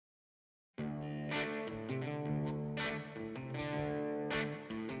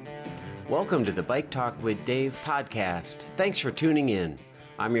Welcome to the Bike Talk with Dave podcast. Thanks for tuning in.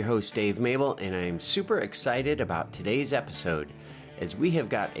 I'm your host, Dave Mabel, and I'm super excited about today's episode as we have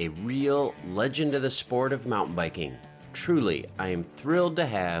got a real legend of the sport of mountain biking. Truly, I am thrilled to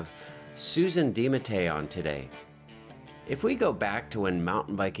have Susan DeMattei on today. If we go back to when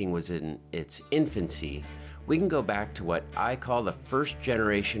mountain biking was in its infancy, we can go back to what I call the first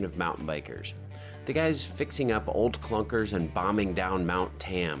generation of mountain bikers. The guys fixing up old clunkers and bombing down Mount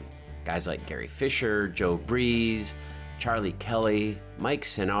Tam. Guys like Gary Fisher, Joe Breeze, Charlie Kelly, Mike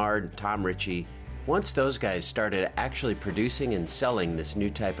Sinnard, Tom Ritchie. Once those guys started actually producing and selling this new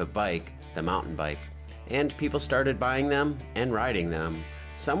type of bike, the mountain bike, and people started buying them and riding them,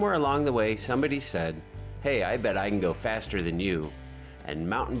 somewhere along the way somebody said, "Hey, I bet I can go faster than you," and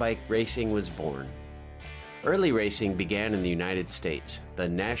mountain bike racing was born. Early racing began in the United States. The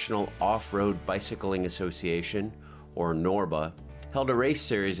National Off-Road Bicycling Association, or NORBA, held a race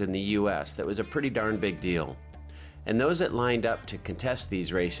series in the US that was a pretty darn big deal. And those that lined up to contest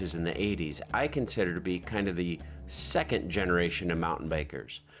these races in the 80s, I consider to be kind of the second generation of mountain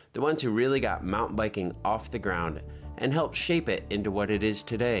bikers. The ones who really got mountain biking off the ground and helped shape it into what it is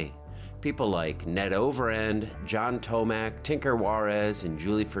today. People like Ned Overend, John Tomac, Tinker Juarez, and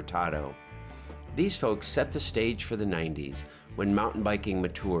Julie Furtado. These folks set the stage for the 90s when mountain biking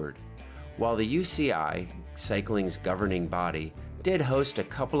matured. While the UCI, cycling's governing body, did host a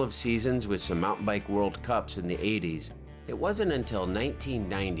couple of seasons with some mountain bike World Cups in the 80s, it wasn't until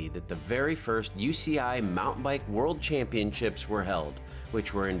 1990 that the very first UCI Mountain Bike World Championships were held,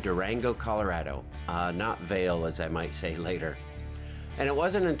 which were in Durango, Colorado, not Vail as I might say later. And it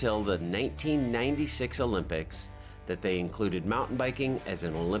wasn't until the 1996 Olympics that they included mountain biking as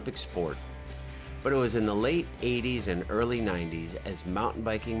an Olympic sport. But it was in the late 80s and early 90s as mountain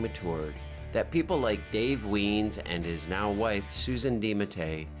biking matured that people like Dave Wiens and his now wife Susan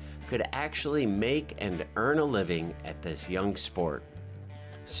DeMattei could actually make and earn a living at this young sport.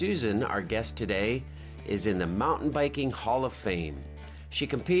 Susan, our guest today, is in the Mountain Biking Hall of Fame. She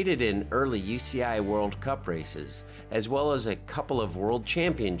competed in early UCI World Cup races, as well as a couple of World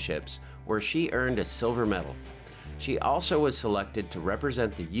Championships where she earned a silver medal. She also was selected to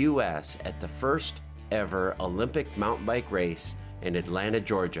represent the U.S. at the first ever Olympic mountain bike race in Atlanta,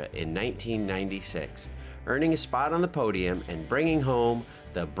 Georgia in 1996, earning a spot on the podium and bringing home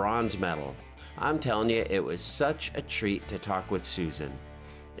the bronze medal. I'm telling you, it was such a treat to talk with Susan.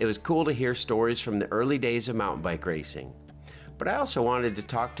 It was cool to hear stories from the early days of mountain bike racing. But I also wanted to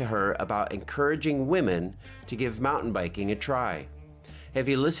talk to her about encouraging women to give mountain biking a try. If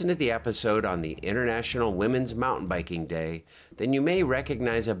you listened to the episode on the International Women's Mountain Biking Day, then you may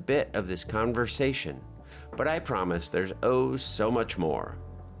recognize a bit of this conversation. But I promise there's so much more.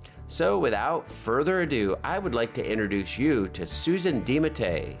 So without further ado, I would like to introduce you to Susan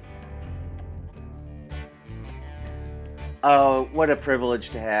DeMattei. Oh, what a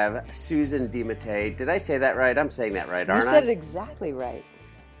privilege to have Susan DeMattei. Did I say that right? I'm saying that right, aren't I? You said it exactly right.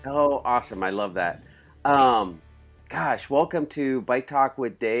 Oh, awesome. I love that. Gosh, welcome to Bike Talk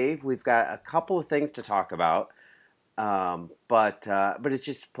with Dave. We've got a couple of things to talk about. But it's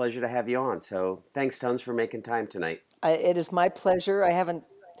just a pleasure to have you on. So thanks tons for making time tonight. It is my pleasure. I haven't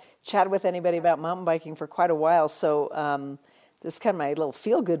chatted with anybody about mountain biking for quite a while. So this is kind of my little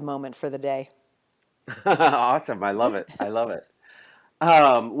feel-good moment for the day. Awesome. I love it. I love it.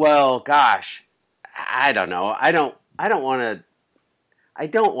 Well, gosh, I don't know. I don't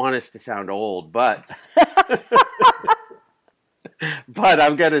want us to sound old, but, but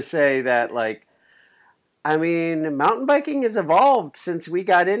I'm going to say that mountain biking has evolved since we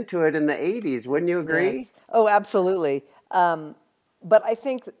got into it in the 80s. Wouldn't you agree? Yes. Oh, absolutely. But I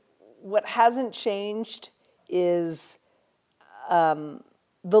think what hasn't changed is the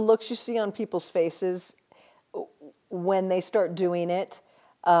looks you see on people's faces when they start doing it.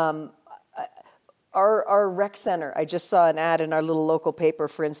 Our rec center, I just saw an ad in our little local paper,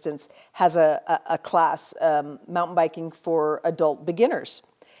 for instance, has a class, mountain biking for adult beginners.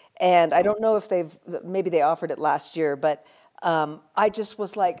 And I don't know if maybe they offered it last year, but I just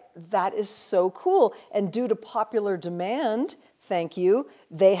was like, that is so cool. And due to popular demand, thank you,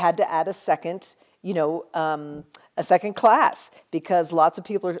 they had to add a second class because lots of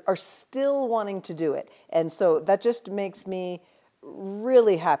people are still wanting to do it. And so that just makes me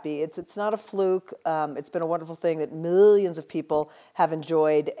really happy. It's not a fluke. It's been a wonderful thing that millions of people have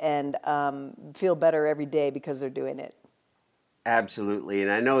enjoyed and feel better every day because they're doing it. Absolutely.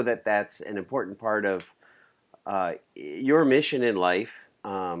 And I know that that's an important part of your mission in life,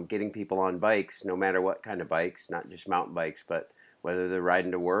 getting people on bikes, no matter what kind of bikes, not just mountain bikes, but whether they're riding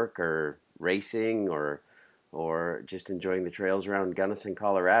to work or racing or just enjoying the trails around Gunnison,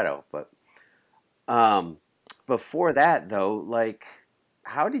 Colorado. But Um, Before that, though, like,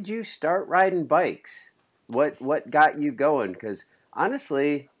 how did you start riding bikes? What got you going? Because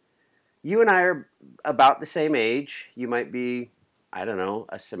honestly, you and I are about the same age. You might be, I don't know,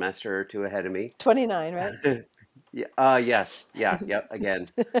 a semester or two ahead of me. 29, right? Yeah. Yes. Yeah. Yep. Again.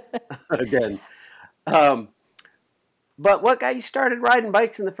 Again. Um, but what got you started riding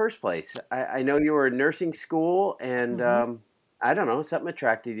bikes in the first place? I know you were in nursing school, and Hmm. I don't know, something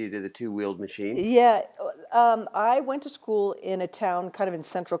attracted you to the two-wheeled machine. Yeah, I went to school in a town kind of in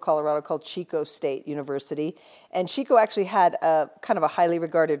central Colorado called Chico State University, and Chico actually had a kind of a highly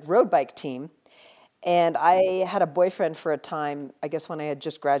regarded road bike team. And I had a boyfriend for a time, I guess when I had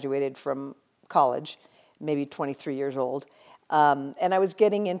just graduated from college, maybe 23 years old. And I was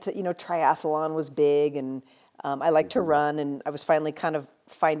getting into, triathlon was big, and I liked to Hmm. run, and I was finally kind of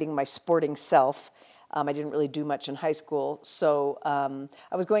finding my sporting self. I didn't really do much in high school, so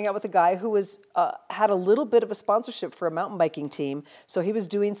I was going out with a guy who was had a little bit of a sponsorship for a mountain biking team. So he was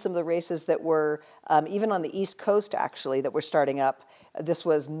doing some of the races that were even on the East Coast, actually, that were starting up. This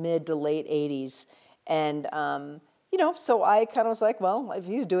was mid to late '80s, and so I kind of was like, well, if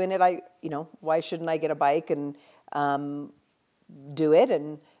he's doing it, why shouldn't I get a bike and do it?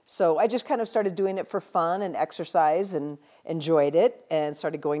 And so I just kind of started doing it for fun and exercise and enjoyed it and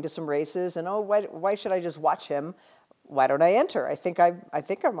started going to some races. And why should I just watch him? Why don't I enter? I think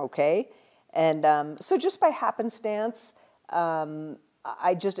I'm okay. And so just by happenstance,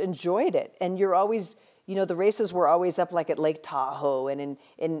 I just enjoyed it. And you're always, the races were always up like at Lake Tahoe and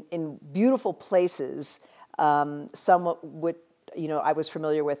in beautiful places. Some would, I was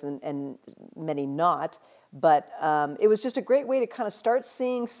familiar with and many not. But it was just a great way to kind of start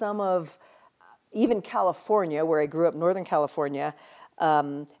seeing some of even California, where I grew up, Northern California.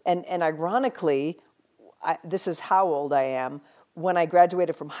 And ironically, this is how old I am. When I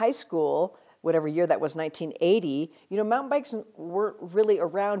graduated from high school, whatever year that was, 1980, mountain bikes weren't really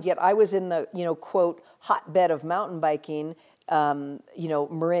around yet. I was in the, quote, hotbed of mountain biking,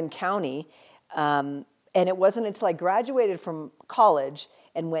 Marin County. And it wasn't until I graduated from college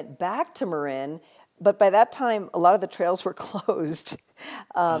and went back to Marin, but by that time, a lot of the trails were closed.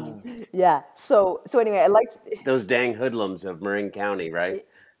 Um, Oh, yeah. So anyway, I liked. those dang hoodlums of Marin County, right?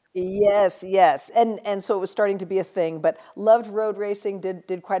 Yes, yes, and so it was starting to be a thing. But loved road racing.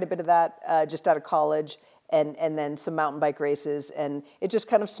 Did quite a bit of that just out of college, and then some mountain bike races, and it just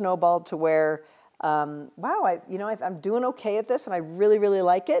kind of snowballed to where, wow, I'm doing okay at this, and I really really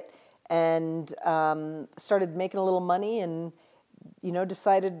like it, and started making a little money, and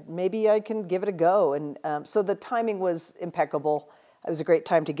decided maybe I can give it a go. And so the timing was impeccable. It was a great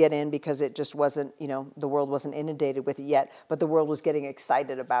time to get in because it just wasn't, the world wasn't inundated with it yet, but the world was getting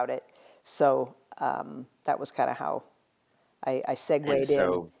excited about it. So that was kind of how I And segued in.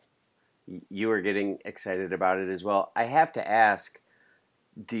 so you were getting excited about it as well. I have to ask,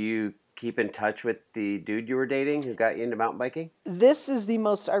 do you keep in touch with the dude you were dating who got you into mountain biking? This is the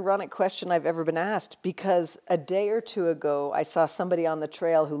most ironic question I've ever been asked because a day or two ago, I saw somebody on the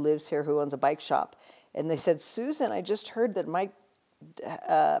trail who lives here who owns a bike shop. And they said, Susan, I just heard that Mike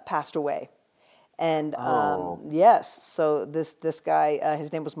passed away. And Oh, yes, so this guy,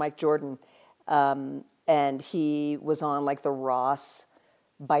 his name was Mike Jordan, and he was on like the Ross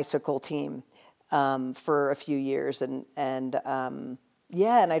bicycle team for a few years, and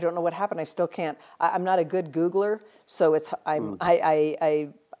yeah, and I don't know what happened. I still can't. I'm not a good Googler, so it's I'm hmm, I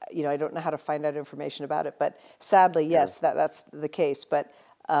I don't know how to find out information about it. But sadly, sure. yes, that's the case. But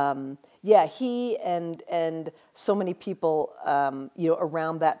yeah, he and so many people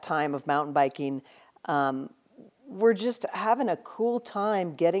around that time of mountain biking were just having a cool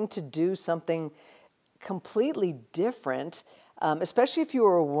time getting to do something completely different, especially if you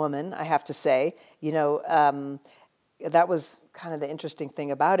were a woman, I have to say. That was kind of the interesting thing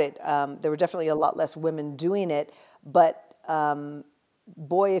about it. There were definitely a lot less women doing it, but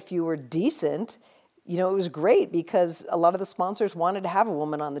boy, if you were decent, it was great because a lot of the sponsors wanted to have a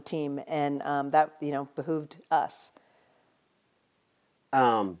woman on the team, and that, behooved us.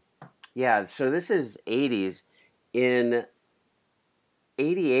 Um, yeah, so this is 80s. In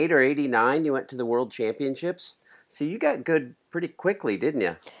 88 or 89, you went to the World Championships. So you got good pretty quickly, didn't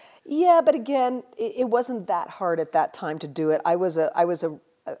you? Yeah, but again, it wasn't that hard at that time to do it. I was a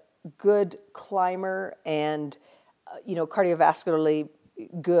good climber and cardiovascularly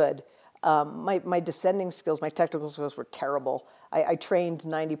good. My descending skills, my technical skills were terrible. I trained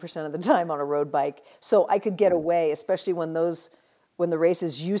 90% of the time on a road bike, so I could get away, especially when the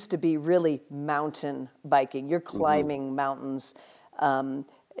races used to be really mountain biking. You're Hmm. climbing mountains. Um,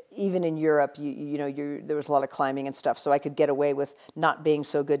 Even in Europe, there was a lot of climbing and stuff, so I could get away with not being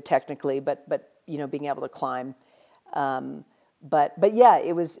so good technically, but being able to climb. But yeah,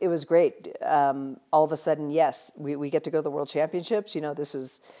 it was great. All of a sudden, yes, we get to go to the World Championships. This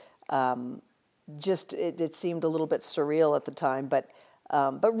is just it seemed a little bit surreal at the time, but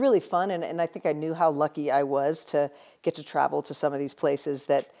really fun. And I think I knew how lucky I was to get to travel to some of these places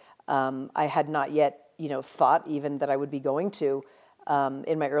that I had not yet thought even that I would be going to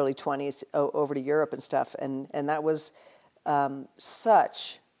in my early 20s over to Europe and stuff. And that was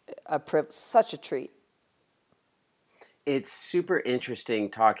such a treat. It's super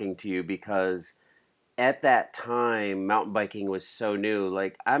interesting talking to you because at that time, mountain biking was so new.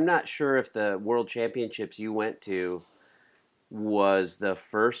 Like, I'm not sure if the World Championships you went to was the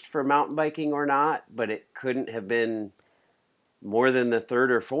first for mountain biking or not, but it couldn't have been more than the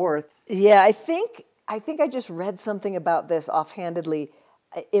third or fourth. Yeah, I think I just read something about this offhandedly.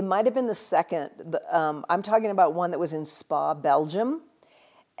 It might have been the second. I'm talking about one that was in Spa, Belgium.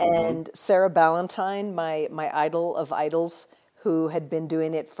 Hmm. And Sarah Ballantyne, my idol of idols, who had been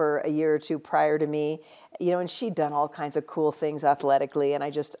doing it for a year or two prior to me, and she'd done all kinds of cool things athletically, and I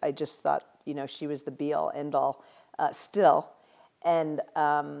just thought, she was the be all end all, still, and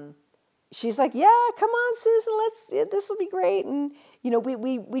she's like, yeah, come on, Susan, this will be great, and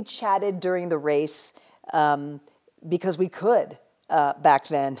we chatted during the race, because we could back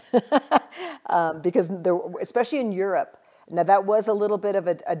then, because there, especially in Europe. Now that was a little bit of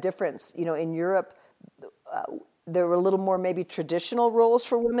a difference. In Europe, there were a little more maybe traditional roles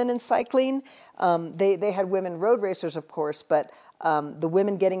for women in cycling. They had women road racers, of course, but the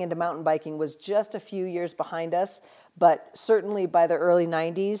women getting into mountain biking was just a few years behind us. But certainly by the early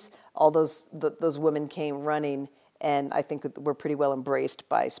 '90s, all those women came running, and I think that were pretty well embraced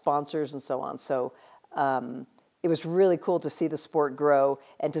by sponsors and so on. So it was really cool to see the sport grow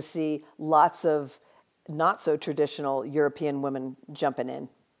and to see lots of not so traditional European women jumping in.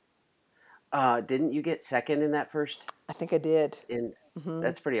 Didn't you get second in that first? I think I did. In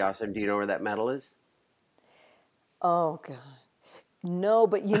That's pretty awesome. Do you know where that medal is? Oh God, no,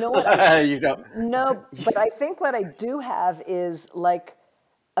 but you know what? I You don't. no, but I think what I do have is like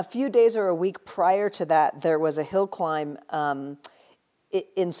a few days or a week prior to that, there was a hill climb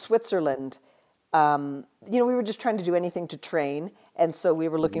in Switzerland. We were just trying to do anything to train, and so we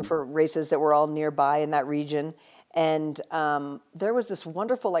were looking Mhm. for races that were all nearby in that region. And there was this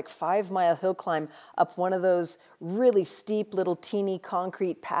wonderful, like 5 mile hill climb up one of those really steep little teeny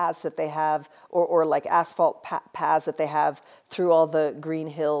concrete paths that they have, or like asphalt paths that they have through all the green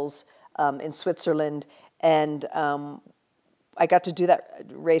hills in Switzerland. And I got to do that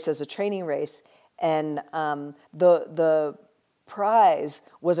race as a training race, and the prize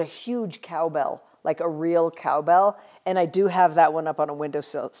was a huge cowbell, like a real cowbell, and I do have that one up on a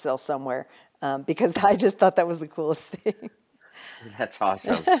windowsill somewhere because I just thought that was the coolest thing. That's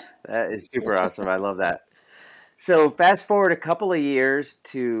awesome. That is super awesome. I love that. So fast forward a couple of years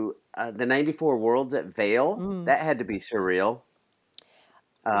to the '94 Worlds at Vail. That had to be surreal.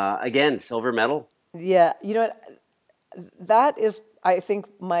 Again, silver medal. Yeah, you know what? That is, I think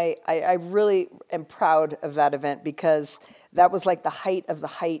I really am proud of that event because that was like the height of the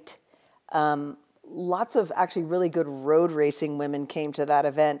height. Lots of actually really good road racing women came to that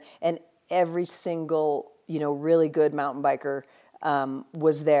event, and every single really good mountain biker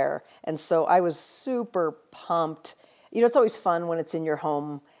was there, and so I was super pumped. It's always fun when it's in your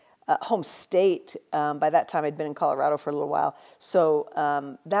home state. By that time, I'd been in Colorado for a little while,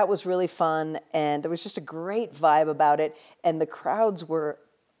 so that was really fun, and there was just a great vibe about it, and the crowds were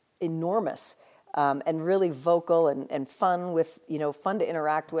enormous, and really vocal and fun fun to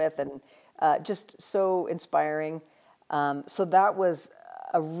interact with, and just so inspiring. So that was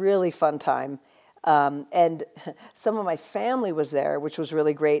a really fun time. And some of my family was there, which was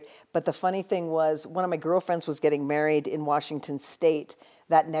really great. But the funny thing was, one of my girlfriends was getting married in Washington State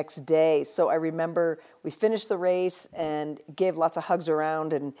that next day. So I remember we finished the race and gave lots of hugs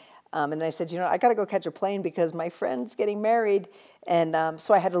around. And then I said, I got to go catch a plane because my friend's getting married. And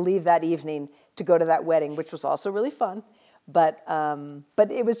so I had to leave that evening to go to that wedding, which was also really fun. But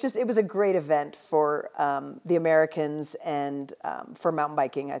it was a great event for the Americans and for mountain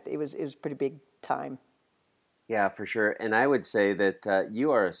biking. It was a pretty big time. Yeah, for sure. And I would say that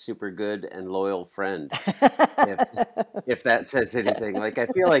you are a super good and loyal friend. If if that says anything, like I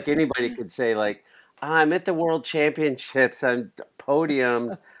feel like anybody could say, like, I'm at the World Championships, I'm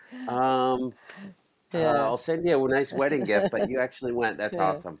podiumed. Um, Yeah, I'll send you a nice wedding gift, but you actually went. That's yeah.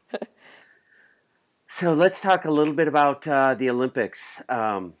 awesome. So let's talk a little bit about the Olympics.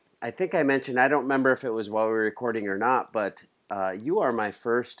 I think I mentioned, I don't remember if it was while we were recording or not, but you are my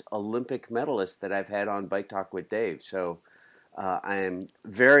first Olympic medalist that I've had on Bike Talk with Dave. So I am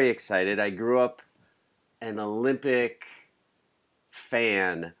very excited. I grew up an Olympic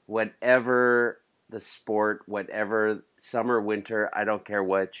fan, whatever the sport, whatever summer, winter, I don't care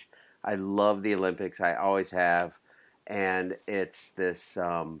which. I love the Olympics. I always have. And it's this,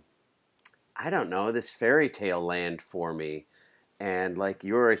 I don't know, this fairy tale land for me. And like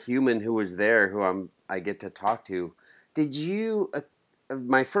you're a human who was there, who I get to talk to. Did you?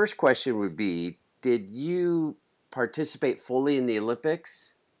 My first question would be: did you participate fully in the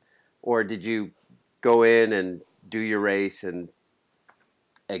Olympics, or did you go in and do your race and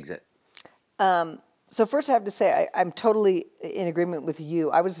exit? So first, I have to say I'm totally in agreement with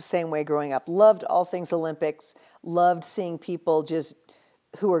you. I was the same way growing up. Loved all things Olympics. Loved seeing people just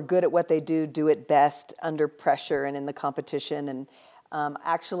who are good at what they do it best under pressure and in the competition. And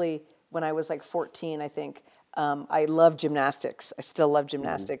actually, when I was like 14, I think I loved gymnastics. I still love Hmm.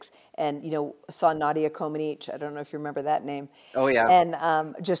 gymnastics, and saw Nadia Comaneci. I don't know if you remember that name, Oh yeah.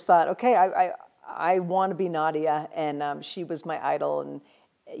 and just thought, okay, I want to be Nadia, and she was my idol, and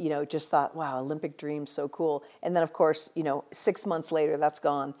just thought, wow, Olympic dream, so cool. And then, of course, 6 months later, that's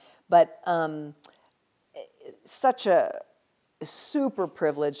gone. But such a super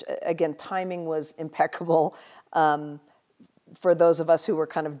privilege. Again, timing was impeccable for those of us who were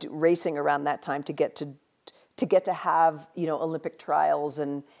kind of racing around that time to get to have Olympic trials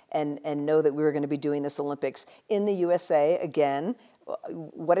and know that we were going to be doing this Olympics in the USA again.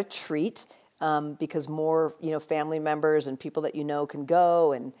 What a treat, because more family members and people that can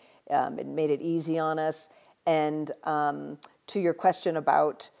go, and it made it easy on us. And to your question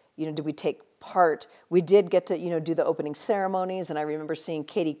about did we take part, we did get to do the opening ceremonies, and I remember seeing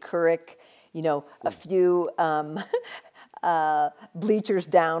Katie Couric, a few bleachers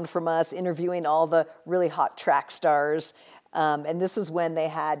down from us, interviewing all the really hot track stars. And this is when they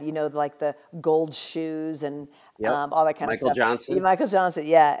had, like the gold shoes and Yep. all that kind of Michael stuff. Yeah, Johnson. Michael Johnson,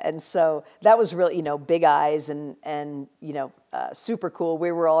 yeah. And so that was really, big eyes and super cool.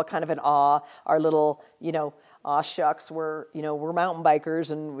 We were all kind of in awe. Our little, aw shucks, we're mountain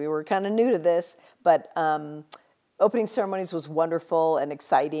bikers and we were kind of new to this. But opening ceremonies was wonderful and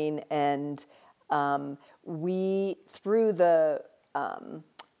exciting, and we through the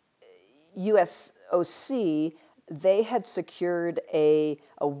USOC, they had secured a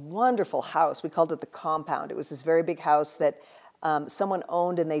wonderful house. We called it the compound. It was this very big house that someone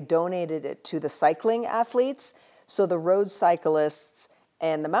owned, and they donated it to the cycling athletes. So the road cyclists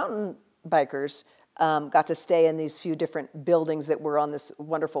and the mountain bikers got to stay in these few different buildings that were on this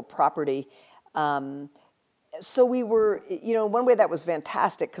wonderful property. So we were, one way that was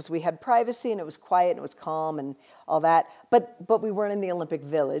fantastic because we had privacy and it was quiet and it was calm and all that. But we weren't in the Olympic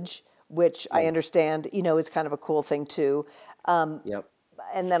Village, which I Mm. understand, is kind of a cool thing too. Yep.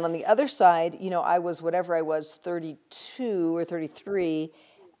 And then on the other side, I was whatever I was, 32 or 33.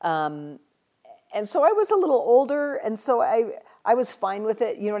 And so I was a little older, and so I was fine with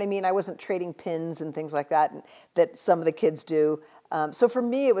it. You know what I mean? I wasn't trading pins and things like that, and that some of the kids do. So for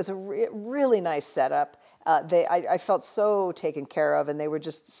me, it was a really nice setup. I felt so taken care of, and they were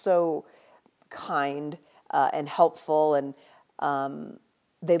just so kind and helpful, and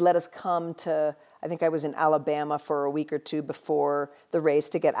they let us come to. I think I was in Alabama for a week or two before the race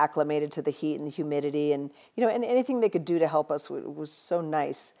to get acclimated to the heat and the humidity, and and anything they could do to help us was so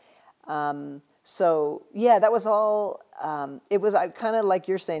nice. So yeah, that was all. It was kind of like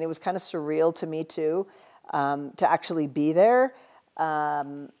you're saying. It was kind of surreal to me too, to actually be there.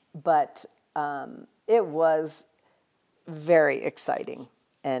 But it was very exciting,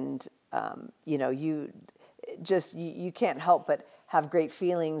 and you can't help but have great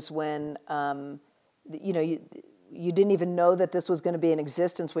feelings when you didn't even know that this was going to be in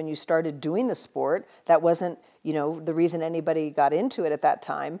existence when you started doing the sport. That wasn't the reason anybody got into it at that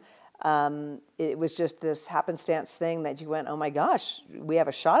time. It was just this happenstance thing that you went, oh my gosh, we have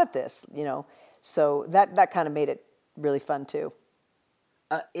a shot at this. So that kind of made it really fun too.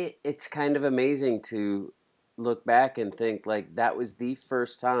 It's kind of amazing to look back and think like that was the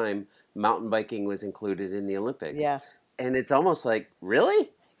first time mountain biking was included in the Olympics. Yeah. And it's almost like,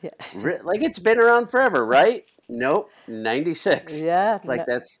 really? Yeah. Like it's been around forever, right? Nope, 96. Yeah. Like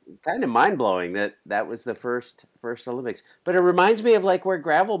that's kind of mind-blowing that that was the first Olympics. But it reminds me of like where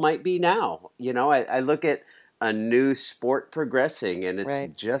gravel might be now. I look at a new sport progressing and it's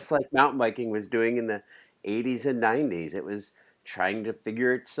Right. just like mountain biking was doing in the 80s and 90s. It was trying to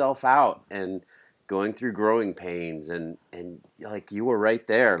figure itself out and going through growing pains and like you were right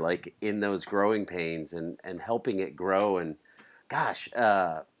there like in those growing pains and helping it grow and gosh,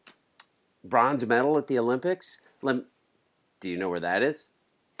 bronze medal at the Olympics. Do you know where that is?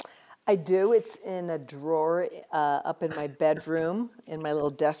 I do. It's in a drawer up in my bedroom, in my little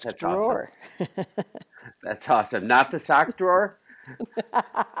desk That's awesome. drawer. That's awesome. Not the sock drawer?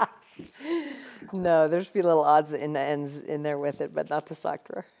 No, there's a few little odds and ends in there with it, but not the sock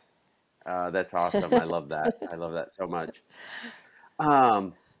drawer. That's awesome. I love that. I love that so much.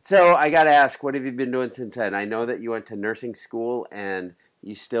 So I got to ask, what have you been doing since then? I know that you went to nursing school and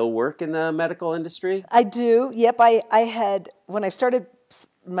you still work in the medical industry. I do. Yep. I had, when I started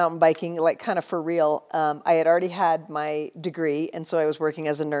mountain biking, like kind of for real, I had already had my degree. And so I was working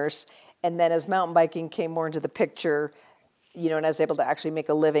as a nurse. And then as mountain biking came more into the picture, and I was able to actually make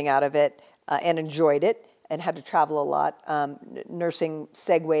a living out of it and enjoyed it and had to travel a lot, nursing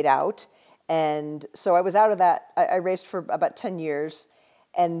segued out. And so I was out of that. I raced for about 10 years.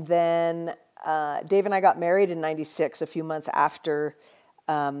 And then Dave and I got married in 96, a few months after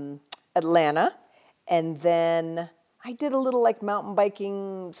Atlanta. And then I did a little like mountain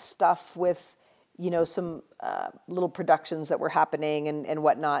biking stuff with, some little productions that were happening and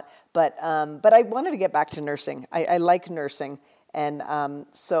whatnot. But I wanted to get back to nursing. I like nursing. And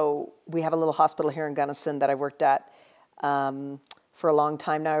so we have a little hospital here in Gunnison that I worked at for a long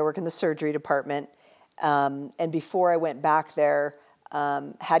time now. I work in the surgery department. And before I went back there,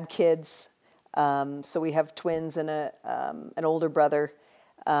 had kids. So we have twins and an older brother.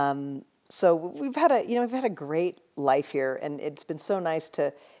 So we've had a great life here, and it's been so nice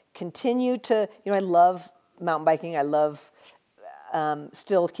to continue to, I love mountain biking. I love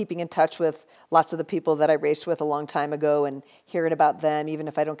still keeping in touch with lots of the people that I raced with a long time ago and hearing about them, even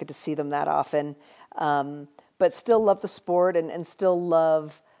if I don't get to see them that often. But still love the sport and still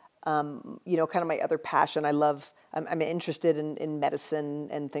love, kind of my other passion. I'm interested in medicine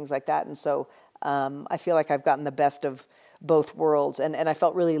and things like that. And so I feel like I've gotten the best of both worlds. And I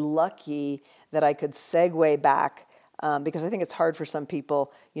felt really lucky that I could segue back because I think it's hard for some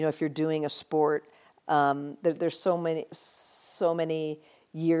people, if you're doing a sport, there's so many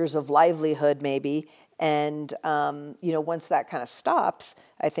years of livelihood maybe. And, once that kind of stops,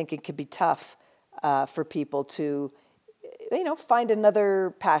 I think it could be tough for people to, find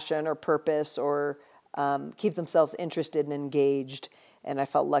another passion or purpose or keep themselves interested and engaged. And I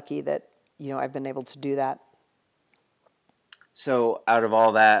felt lucky that, I've been able to do that. So out of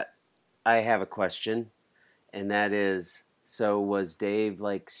all that, I have a question, and that is, so was Dave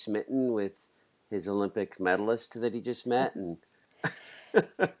like smitten with his Olympic medalist that he just met? And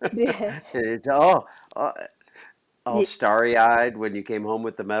it's all starry-eyed when you came home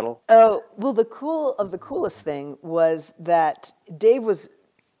with the medal? Oh, well, the coolest thing was that Dave was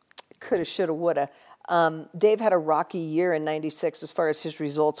coulda, shoulda, woulda. Dave had a rocky year in '96 as far as his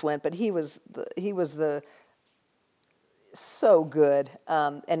results went, but he was so good,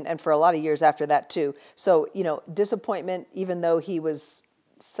 and for a lot of years after that too. So disappointment, even though he was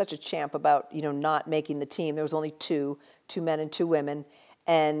such a champ about not making the team. There was only two men and two women,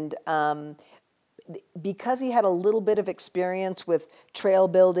 and because he had a little bit of experience with trail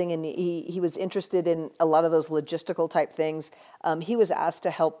building and he was interested in a lot of those logistical type things, he was asked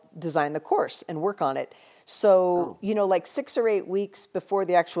to help design the course and work on it. So, like 6 or 8 weeks before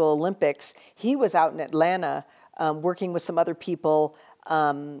the actual Olympics, he was out in Atlanta working with some other people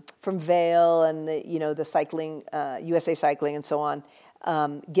from Vail and the cycling, USA Cycling and so on,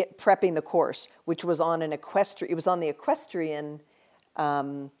 prepping the course, which was on an equestrian. It was on the equestrian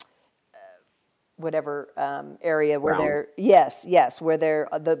area where they're where they're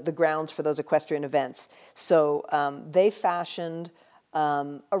the grounds for those equestrian events. So they fashioned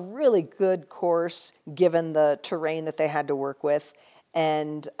a really good course given the terrain that they had to work with,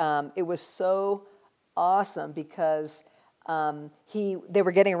 and it was so awesome because they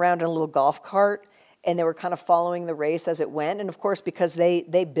were getting around in a little golf cart and they were kind of following the race as it went. And of course, because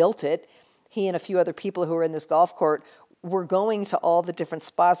they built it, he and a few other people who were in this golf court were going to all the different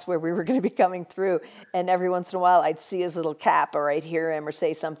spots where we were going to be coming through. And every once in a while, I'd see his little cap or I'd hear him or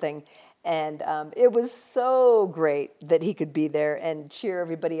say something. And it was so great that he could be there and cheer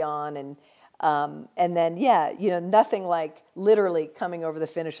everybody on. And then, nothing like literally coming over the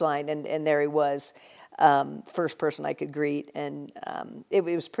finish line. And there he was, first person I could greet. And it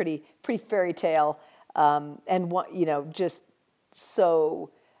was pretty fairy tale. And just so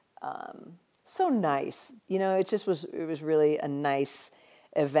nice. It was really a nice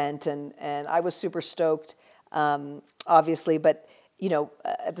event, and I was super stoked, obviously. But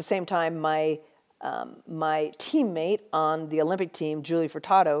at the same time, my teammate on the Olympic team, Julie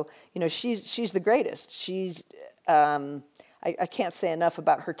Furtado, she's the greatest. She's I can't say enough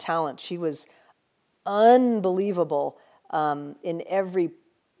about her talent. She was unbelievable in every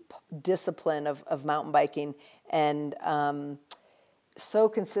discipline of mountain biking, and so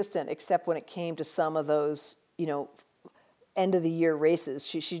consistent, except when it came to some of those, end of the year races.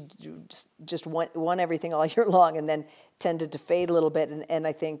 She just won everything all year long, and then tended to fade a little bit. And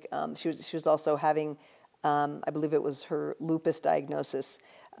I think she was also having, I believe it was her lupus diagnosis,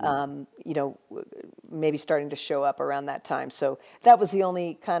 maybe starting to show up around that time. So that was the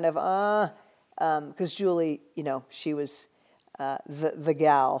only kind of because Julie, she was the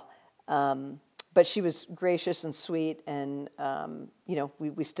gal. But she was gracious and sweet, and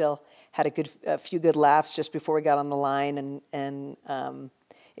we still had a few good laughs just before we got on the line, and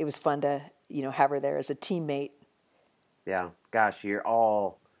it was fun to have her there as a teammate. Yeah, gosh, you're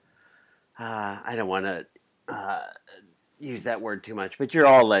all. I don't want to use that word too much, but you're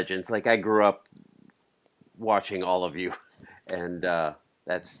all legends. Like, I grew up watching all of you, and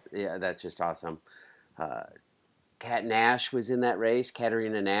that's just awesome. Kat Nash was in that race,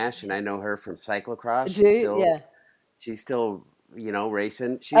 Katarina Nash, and I know her from cyclocross. Yeah. She's still,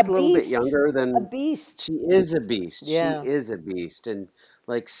 racing. A She's a little bit beast. younger A than. beast. She is a beast. She Yeah. is a beast, and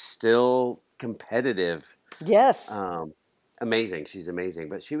like still competitive. Yes. Amazing. She's amazing.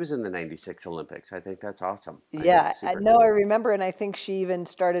 But she was in the '96 Olympics. I think that's awesome. I think Yeah, it's I super know. I cool. remember, and I think she even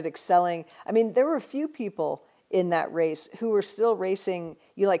started excelling. I mean, there were a few people in that race who were still racing.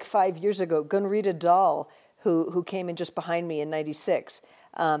 Like 5 years ago, Gunrita Dahl, who came in just behind me in '96.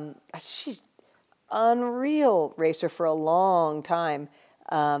 She's unreal racer for a long time.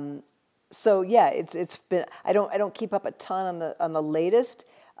 So yeah, it's been. I don't keep up a ton on the latest,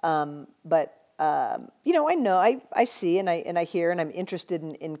 but I know I see and I hear, and I'm interested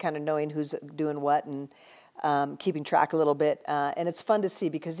in kind of knowing who's doing what, and keeping track a little bit. And it's fun to see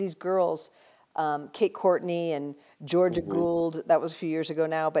because these girls, Kate Courtney and Georgia Gould, that was a few years ago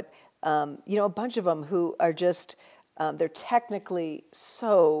now, but a bunch of them who are just they're technically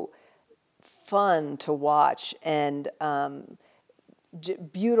so fun to watch, and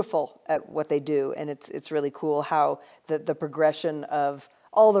beautiful at what they do, and it's really cool how the progression of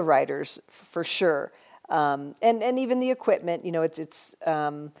all the riders for sure, and even the equipment.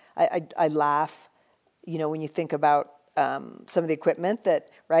 I laugh, when you think about some of the equipment that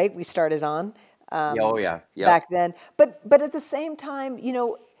we started on Oh yeah. Yep. back then, but at the same time,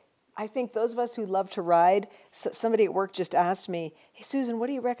 I think those of us who love to ride. Somebody at work just asked me, "Hey Susan, what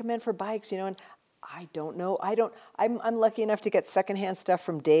do you recommend for bikes?" And I don't know. I'm lucky enough to get secondhand stuff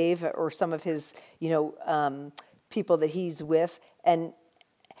from Dave or some of his, people that he's with. And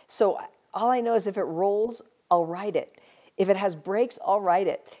so all I know is if it rolls, I'll ride it. If it has brakes, I'll ride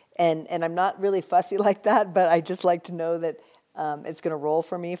it. And I'm not really fussy like that, but I just like to know that it's going to roll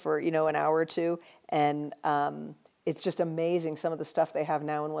for me for, an hour or two. And it's just amazing some of the stuff they have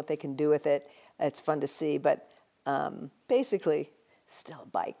now and what they can do with it. It's fun to see, but basically still a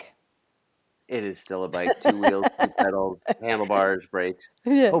bike. It is still a bike. Two wheels, two pedals, handlebars, brakes.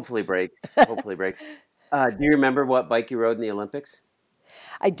 Yeah. Hopefully brakes. Hopefully brakes. Do you remember what bike you rode in the Olympics?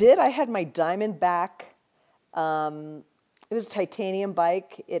 I did. I had my Diamondback. It was a titanium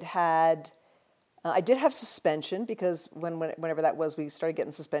bike. It had, I did have suspension because whenever that was, we started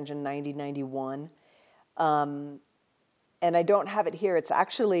getting suspension 90, 91. And I don't have it here. It's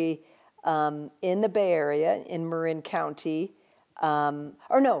actually in the Bay Area, in Marin County,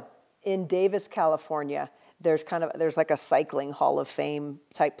 or no, in Davis, California. There's like a cycling Hall of Fame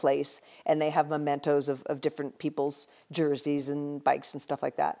type place, and they have mementos of different people's jerseys and bikes and stuff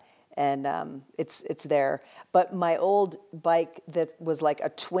like that. And it's there. But my old bike that was like a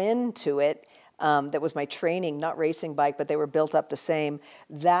twin to it, that was my training, not racing bike, but they were built up the same.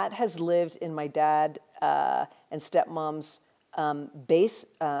 That has lived in my dad and stepmom's base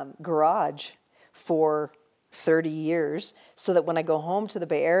garage for 30 years, so that when I go home to the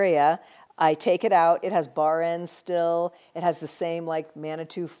Bay Area, I take it out. It has bar ends still. It has the same like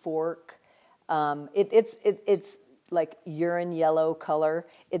Manitou fork. It's like urine yellow color.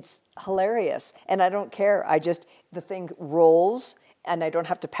 It's hilarious, and I don't care. The thing rolls, and I don't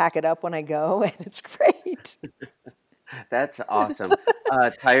have to pack it up when I go, and it's great. That's awesome.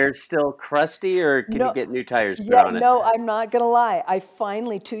 Tires still crusty, or can you No, get new tires put yeah, on it? no, I'm not gonna lie. I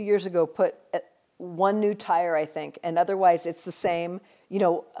finally 2 years ago put one new tire, I think, and otherwise it's the same.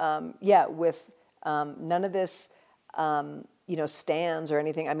 Yeah, with none of this, stands or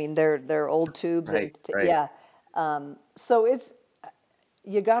anything. I mean, they're old tubes, and Right, right. yeah. So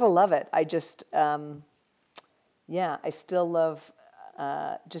you gotta love it. Yeah, I still love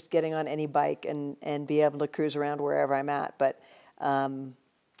just getting on any bike and be able to cruise around wherever I'm at. But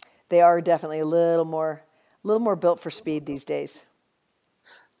they are definitely a little more built for speed these days.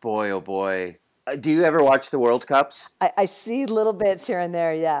 Boy, oh boy. Do you ever watch the World Cups? I see little bits here and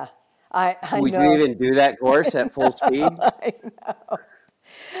there. Yeah, I Would you know. even do that course at full speed? I know.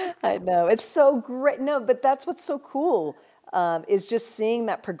 I know. It's so great. No, but that's what's so cool, is just seeing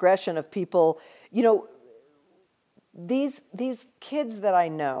that progression of people. You know, these kids that I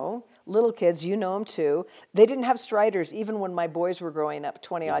know, little kids, you know them too. They didn't have striders even when my boys were growing up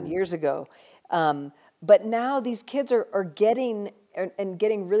 20 odd Mhm. years ago. But now these kids are getting and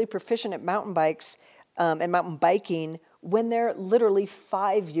getting really proficient at mountain bikes, and mountain biking when they're literally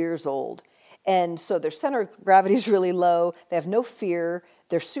 5 years old. And so their center of gravity is really low. They have no fear.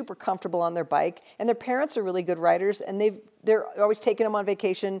 They're super comfortable on their bike, and their parents are really good riders, and they're always taking them on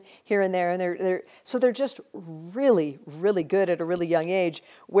vacation here and there, and they're just really really good at a really young age.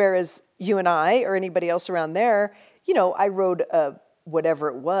 Whereas you and I or anybody else around there, I rode a whatever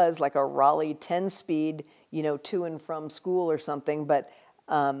it was, like a Raleigh 10 speed, to and from school or something, but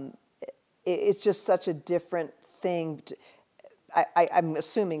it's just such a different thing. I'm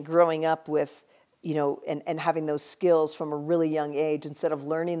assuming growing up with, and having those skills from a really young age instead of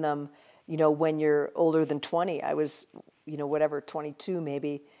learning them, when you're older than 20. I was, whatever, 22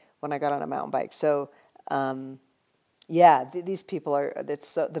 maybe when I got on a mountain bike. So, yeah, these people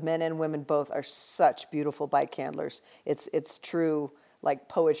the men and women both are such beautiful bike handlers. It's true, like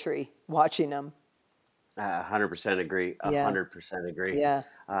poetry watching them. 100% agree. Yeah, 100% agree. yeah.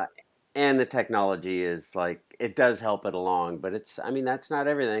 Uh, and the technology is like, it does help it along, but I mean, that's not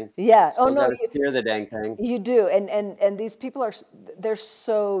everything. Yeah. Oh Still got no, to steer the dang thing. you do, and these people they're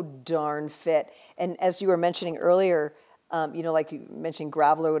so darn fit. And as you were mentioning earlier, like you mentioned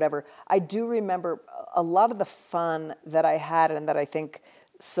gravel or whatever. I do remember a lot of the fun that I had, and that I think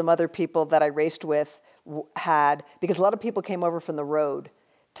some other people that I raced with had, because a lot of people came over from the road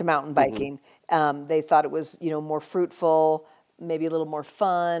to mountain Hmm. biking. They thought it was more fruitful, maybe a little more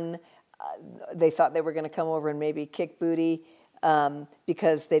fun. They thought they were going to come over and maybe kick booty,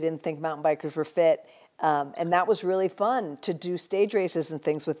 because they didn't think mountain bikers were fit. And that was really fun to do stage races and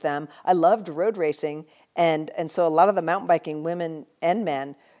things with them. I loved road racing. And so a lot of the mountain biking women and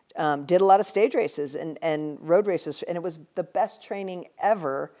men did a lot of stage races and road races. And it was the best training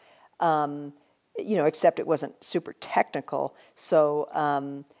ever, except it wasn't super technical. So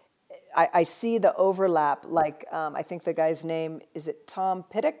I see the overlap. Like, I think the guy's name, is it Tom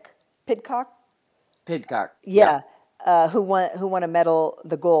Pidcock? Pidcock. Yeah. Yeah, who won a medal,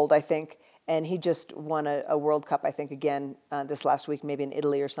 the gold, I think, and he just won a World Cup, I think, again this last week, maybe in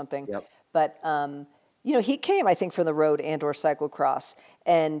Italy or something. Yep. But he came, I think, from the road and/or cyclocross,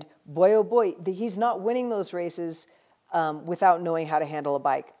 and boy, oh boy, he's not winning those races without knowing how to handle a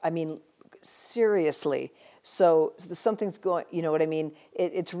bike. I mean, seriously. So something's going. You know what I mean?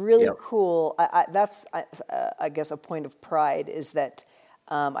 It's really Yep. cool. That's I guess a point of pride is that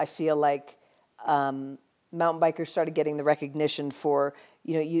I feel like mountain bikers started getting the recognition for,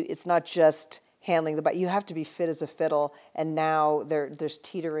 it's not just handling the bike. You have to be fit as a fiddle, and now there's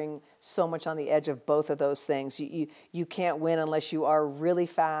teetering so much on the edge of both of those things. You can't win unless you are really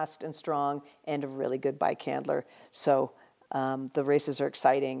fast and strong and a really good bike handler. So the races are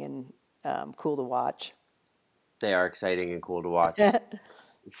exciting and cool to watch. They are exciting and cool to watch.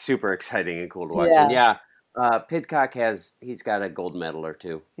 Super exciting and cool to watch. And Yeah, yeah, Pidcock he's got a gold medal or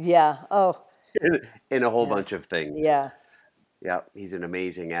two yeah. Oh, in a whole yeah, bunch of things. yeah, Yeah, he's an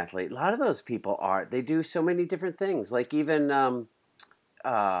amazing athlete. A lot of those people they do so many different things. Like even,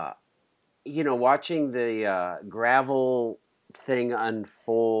 uh, watching the gravel thing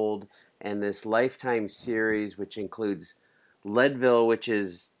unfold and this Lifetime series, which includes Leadville, which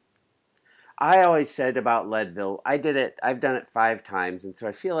is, I always said about Leadville, I've done it 5 times, and so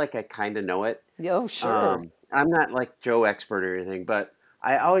I feel like I kind of know it. yeah. Oh, sure. I'm not like Joe expert or anything, but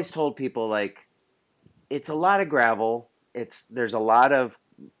I always told people like it's a lot of gravel. There's a lot of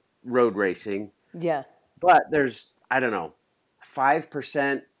road racing, Yeah, but there's, I don't know,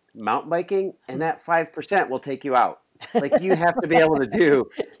 5% mountain biking, and that 5% will take you out. Like you have to be able to do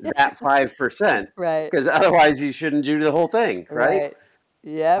that 5% right, because otherwise you shouldn't do the whole thing, right? right.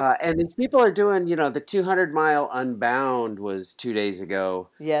 Yep. And these people are doing, the 200-mile Unbound was 2 days ago.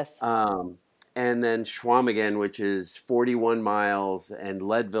 Yes. Um, and then Schwamigan, which is 41 miles, and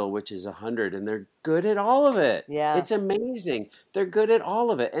Leadville, which is 100. And they're good at all of it. Yeah. It's amazing. They're good at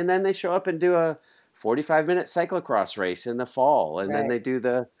all of it. And then they show up and do a 45-minute cyclocross race in the fall. And then Right. they do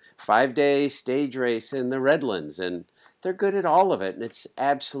the 5-day stage race in the Redlands. And they're good at all of it. And it's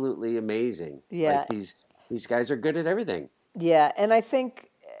absolutely amazing. Yeah. Like these guys are good at everything. Yeah. And I think,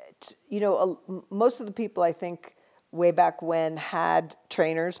 most of the people I think way back when had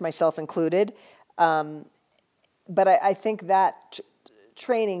trainers, myself included. But I think that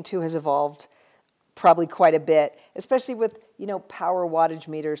training too has evolved probably quite a bit, especially with, power wattage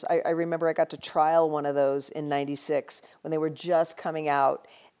meters. I remember I got to trial one of those in '96 when they were just coming out,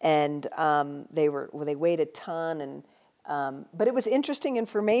 and they weighed a ton, and but it was interesting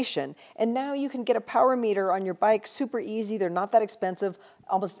information. And now you can get a power meter on your bike super easy. They're not that expensive.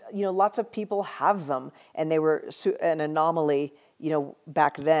 Almost, lots of people have them, and they were an anomaly,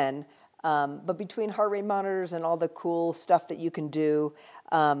 back then. But between heart rate monitors and all the cool stuff that you can do,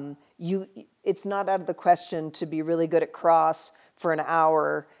 it's not out of the question to be really good at cross for an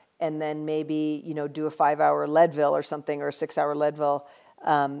hour and then maybe, do a 5-hour Leadville or something, or a 6-hour Leadville.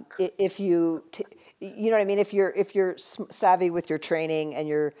 If you know what I mean? If you're savvy with your training and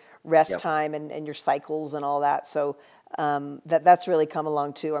your rest time and your cycles and all that. So that's really come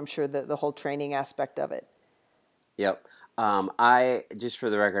along too. I'm sure the whole training aspect of it. Yep. Just for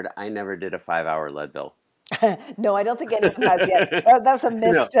the record, I never did a 5-hour Leadville. No, I don't think anyone has yet. That was a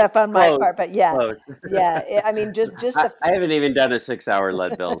misstep on my part, but yeah. Close. Yeah. I mean, just I haven't even done a 6-hour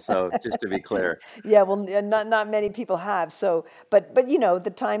Leadville, so just to be clear. Yeah, well, not many people have. So, but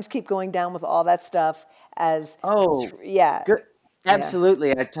the times keep going down with all that stuff as yeah. Good. Absolutely.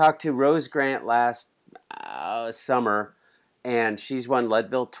 Yeah. I talked to Rose Grant last summer, and she's won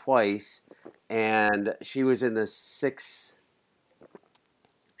Leadville twice, and she was in the 6.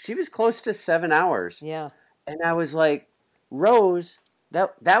 She was close to 7 hours. Yeah. And I was like, Rose,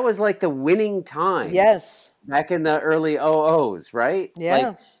 that was like the winning time. Yes. Back in the early 00s, right?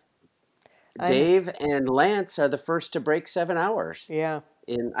 Yeah. Like Dave and Lance are the first to break 7 hours. Yeah.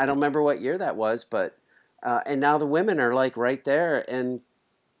 I don't remember what year that was, but and now the women are like right there and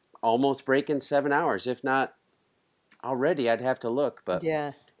almost breaking 7 hours, if not already. I'd have to look, but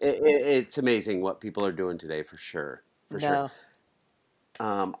yeah, it's amazing what people are doing today, for sure. No.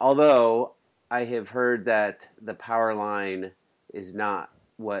 Although I have heard that the power line is not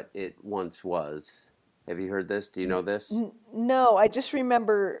what it once was. Have you heard this? Do you know this? No, I just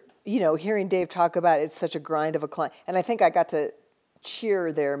remember, hearing Dave talk about it's such a grind of a climb. And I think I got to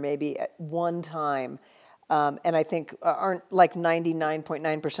cheer there maybe at one time. And I think aren't like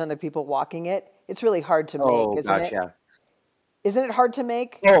 99.9% of the people walking it. It's really hard to make, isn't it? Yeah. Isn't it hard to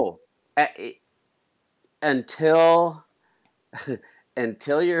make?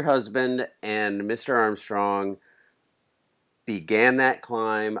 Until your husband and Mr. Armstrong began that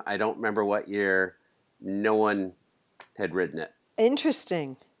climb, I don't remember what year, no one had ridden it.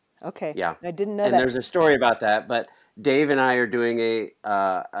 Interesting. Okay. Yeah. I didn't know and that. There's a story about that, but Dave and I are doing a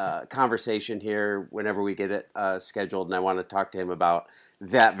conversation here whenever we get it scheduled, and I want to talk to him about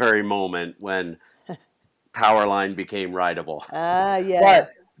that very moment when Powerline became rideable. Yeah.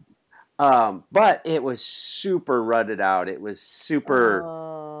 But it was super rutted out. It was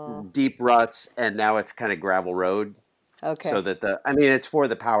super deep ruts, and now it's kind of gravel road. Okay. So that it's for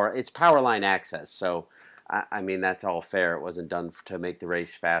the power line access. So, I mean, that's all fair. It wasn't done to make the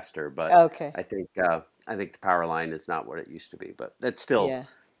race faster, but Okay. I think the power line is not what it used to be, but that's still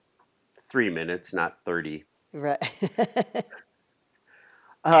 3 minutes, not 30. Right.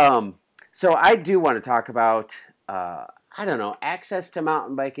 So I do want to talk about, access to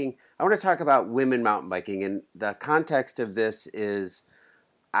mountain biking. I want to talk about women mountain biking, and the context of this is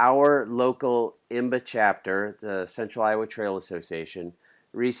our local IMBA chapter, the Central Iowa Trail Association,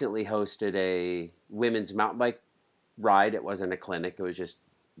 recently hosted a women's mountain bike ride. It wasn't a clinic. It was just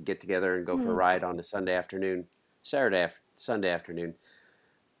get together and go for a ride on a Sunday afternoon.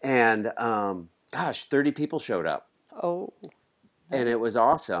 And 30 people showed up. Oh. And it was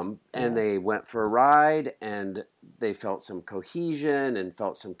awesome. And they went for a ride, and they felt some cohesion and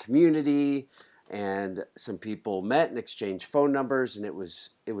felt some community, and some people met and exchanged phone numbers, and it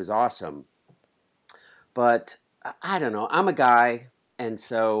was awesome. But I don't know. I'm a guy, and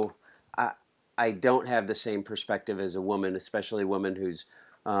so I don't have the same perspective as a woman, especially a woman who's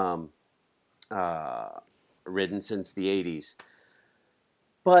ridden since the 80s.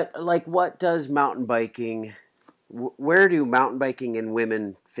 But like, what does mountain biking? Where do mountain biking and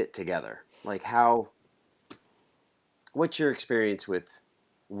women fit together? Like, what's your experience with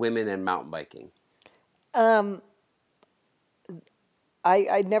women and mountain biking? I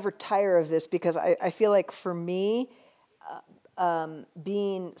never tire of this because I feel like for me,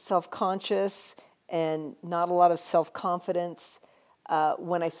 being self-conscious and not a lot of self-confidence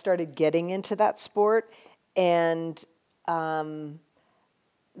when I started getting into that sport, and the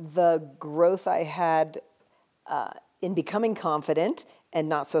growth I had in becoming confident and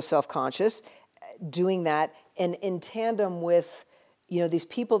not so self-conscious, doing that, and in tandem with, these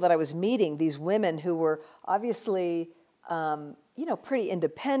people that I was meeting, these women who were obviously, pretty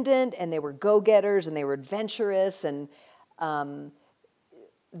independent, and they were go-getters, and they were adventurous, and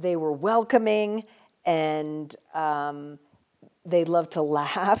they were welcoming, and they love to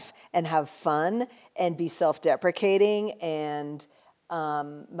laugh and have fun and be self-deprecating. And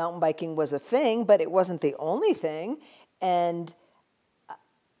mountain biking was a thing, but it wasn't the only thing. And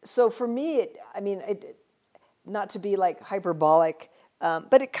so for me, not to be like hyperbolic,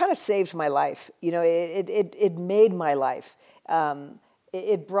 but it kind of saved my life. It made my life.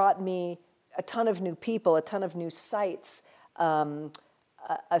 It brought me a ton of new people, a ton of new sights, a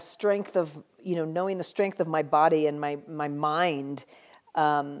strength of, knowing the strength of my body and my mind,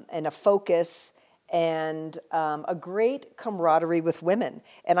 and a focus and a great camaraderie with women.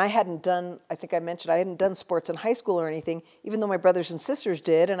 And I think I mentioned, I hadn't done sports in high school or anything, even though my brothers and sisters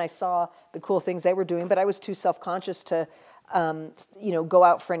did, and I saw the cool things they were doing, but I was too self-conscious to, go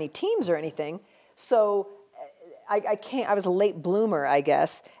out for any teams or anything. So I was a late bloomer, I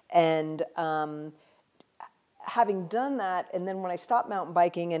guess, and having done that, and then when I stopped mountain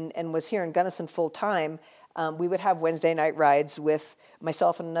biking and was here in Gunnison full time, we would have Wednesday night rides with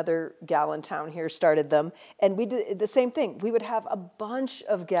myself and another gal in town here started them. And we did the same thing. We would have a bunch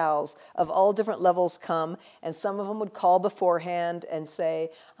of gals of all different levels come, and some of them would call beforehand and say,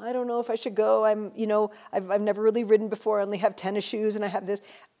 I don't know if I should go. I've never really ridden before. I only have tennis shoes and I have this.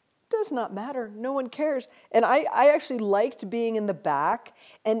 Does not matter. No one cares. And I actually liked being in the back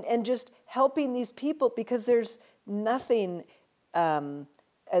and just helping these people, because there's nothing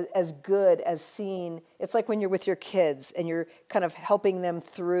as good as seeing. It's like when you're with your kids and you're kind of helping them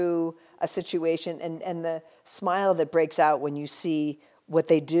through a situation, and the smile that breaks out when you see what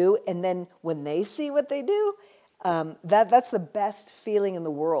they do, and then when they see what they do, that's the best feeling in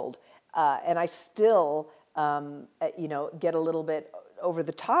the world. And I still, get a little bit over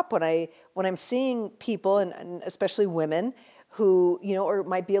the top when I'm seeing people, and especially women who, or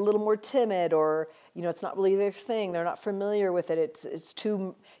might be a little more timid, or, it's not really their thing. They're not familiar with it. It's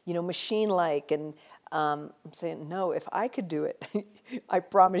too, machine-like. And I'm saying, no, if I could do it, I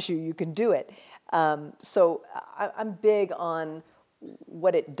promise you can do it. So I'm big on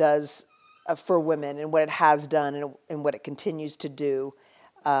what it does for women and what it has done and what it continues to do.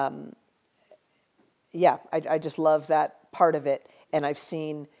 I just love that part of it. And I've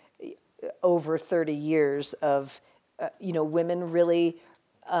seen over 30 years of, women really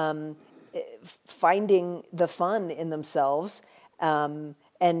finding the fun in themselves, and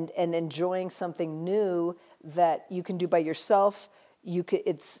enjoying something new that you can do by yourself.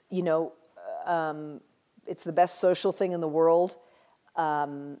 It's the best social thing in the world.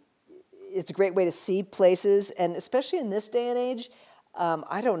 It's a great way to see places, and especially in this day and age,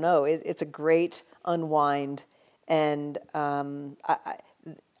 I don't know. It's a great unwind. And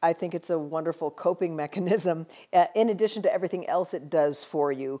I think it's a wonderful coping mechanism, in addition to everything else it does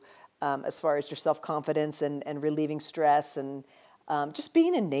for you, as far as your self-confidence and relieving stress and just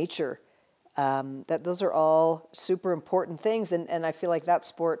being in nature. Those are all super important things, and I feel like that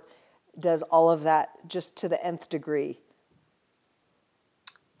sport does all of that just to the nth degree.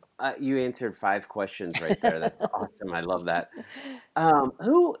 You answered 5 questions right there. That's awesome. I love that.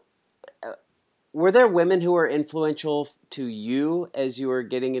 Were there women who were influential to you as you were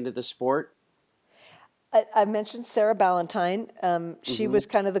getting into the sport? I mentioned Sarah Ballantyne. She was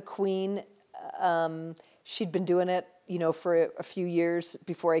kind of the queen. She'd been doing it, for a few years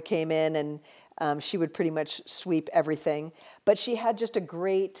before I came in, and she would pretty much sweep everything. But she had just a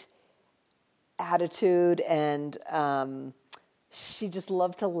great attitude, and she just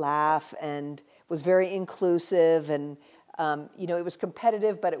loved to laugh and was very inclusive. And, it was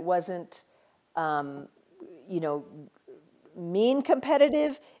competitive, but it wasn't, mean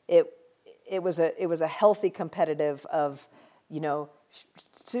competitive. It was a healthy competitive of,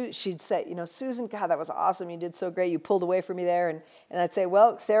 she'd say, Susan, God, that was awesome. You did so great. You pulled away from me there. And I'd say,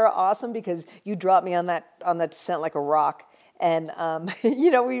 well, Sarah, awesome, because you dropped me on that descent like a rock. And,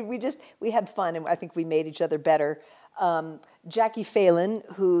 we had fun, and I think we made each other better. Jackie Phelan,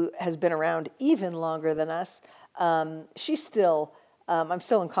 who has been around even longer than us, she's still, I'm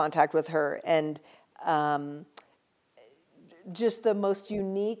still in contact with her, and just the most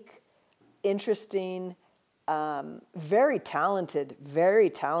unique, interesting, very talented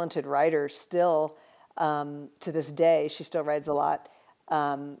rider still, to this day. She still rides a lot.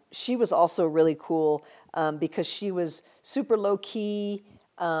 She was also really cool, because she was super low key,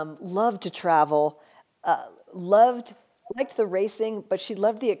 loved to travel, liked the racing, but she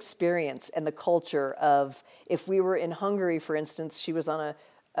loved the experience and the culture of, if we were in Hungary, for instance, she was on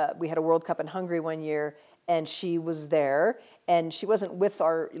we had a World Cup in Hungary one year, and she was there, and she wasn't with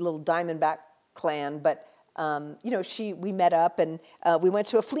our little Diamondback clan, but, we met up, and we went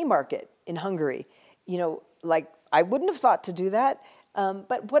to a flea market in Hungary. Like, I wouldn't have thought to do that.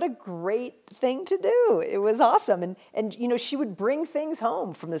 But what a great thing to do. It was awesome. And she would bring things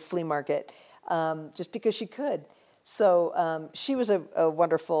home from this flea market just because she could. So she was a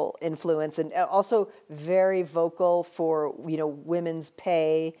wonderful influence, and also very vocal for, women's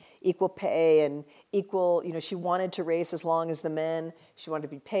pay, equal pay, and equal, she wanted to race as long as the men. She wanted to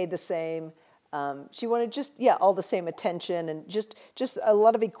be paid the same. She wanted all the same attention, and just a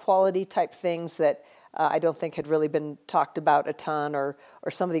lot of equality type things that I don't think had really been talked about a ton, or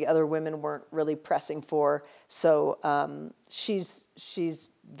some of the other women weren't really pressing for. So she's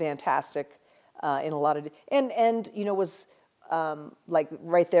fantastic in a lot of, and was like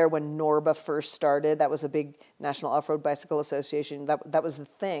right there when NORBA first started. That was a big National Off-Road Bicycle Association. That was the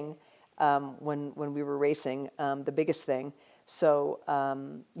thing when we were racing, the biggest thing. So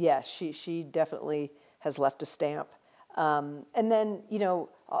she definitely has left a stamp. And then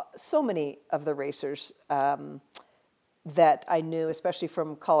so many of the racers that I knew, especially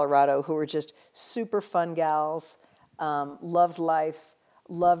from Colorado, who were just super fun gals, loved life,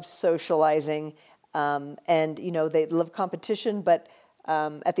 loved socializing, and they loved competition. But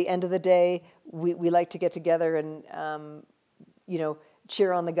at the end of the day, we like to get together and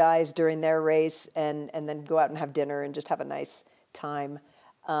cheer on the guys during their race, and then go out and have dinner and just have a nice time.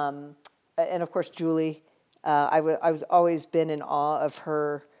 And of course, Julie, I was always been in awe of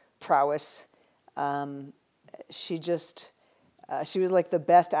her prowess. She was like the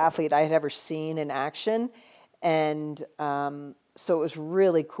best athlete I had ever seen in action, and so it was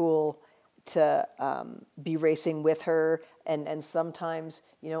really cool to be racing with her, and sometimes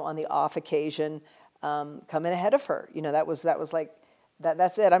on the off occasion come in ahead of her. That was like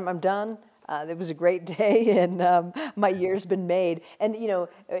that's it. I'm done. It was a great day, and my year's been made. And it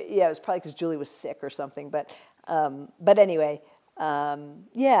was probably because Julie was sick or something. But anyway,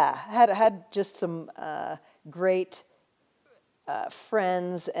 had just some great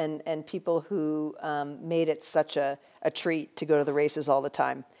friends and people who made it such a treat to go to the races all the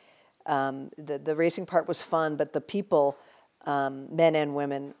time. The racing part was fun, but the people, men and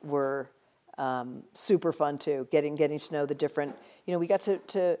women, were super fun too. Getting to know the different. We got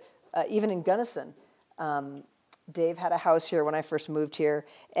to even in Gunnison. Dave had a house here when I first moved here,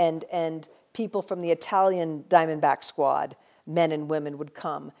 and people from the Italian Diamondback squad, men and women, would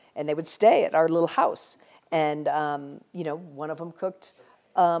come, and they would stay at our little house. And one of them cooked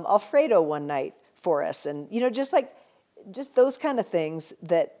Alfredo one night for us, and just those kind of things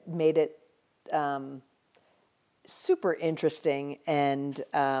that made it super interesting and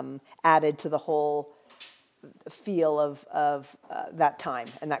added to the whole feel of that time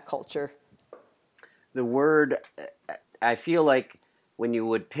and that culture. The word, I feel like when you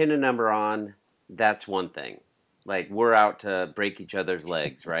would pin a number on, that's one thing. Like, we're out to break each other's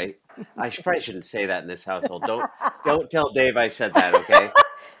legs, right? Probably shouldn't say that in this household. Don't tell Dave I said that, okay?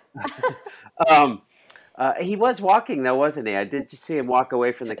 He was walking though, wasn't he? I did just see him walk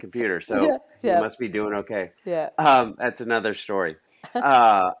away from the computer, so he must be doing okay. Yeah. That's another story.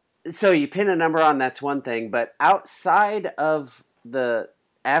 So you pin a number on, that's one thing, but outside of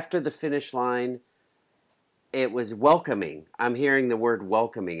after the finish line, it was welcoming. I'm hearing the word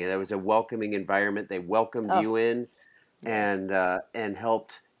welcoming, and it was a welcoming environment. They welcomed you in, and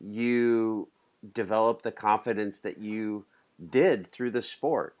helped you develop the confidence that you did through the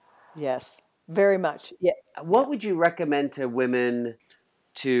sport. Yes, very much. Yeah. What would you recommend to women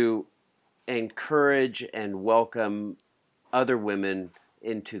to encourage and welcome other women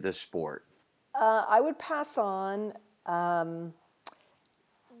into the sport? I would pass on,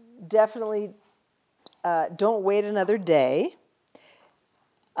 definitely don't wait another day.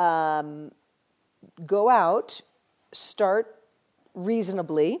 Go out, start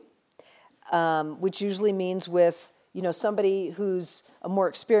reasonably, which usually means with somebody who's a more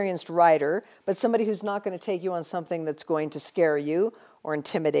experienced rider, but somebody who's not going to take you on something that's going to scare you or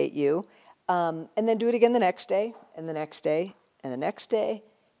intimidate you, and then do it again the next day, and the next day, and the next day,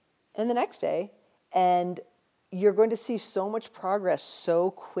 and the next day, and you're going to see so much progress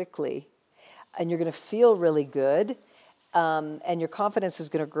so quickly, and you're going to feel really good, and your confidence is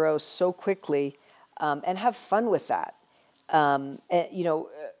going to grow so quickly, and have fun with that.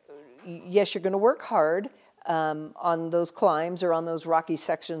 Yes, you're going to work hard on those climbs or on those rocky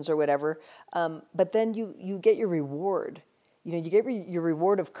sections or whatever, but then you get your reward. You get your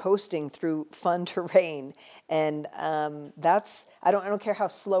reward of coasting through fun terrain, and that's I don't care how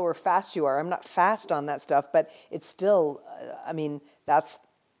slow or fast you are. I'm not fast on that stuff, but it's still.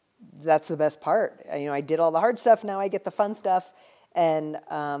 That's the best part. I did all the hard stuff. Now I get the fun stuff, and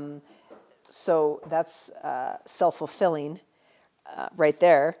so that's self-fulfilling right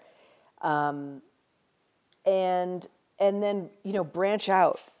there. And and then, branch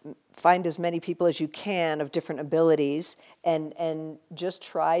out, find as many people as you can of different abilities, and just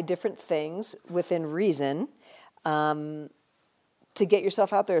try different things within reason, to get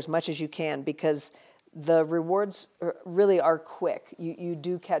yourself out there as much as you can, because the rewards really are quick. You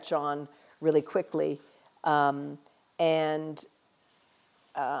do catch on really quickly. And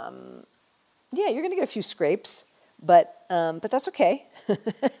yeah, you're going to get a few scrapes, but that's okay.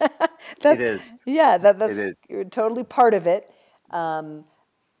 It That is. yeah, It that's is. totally part of it.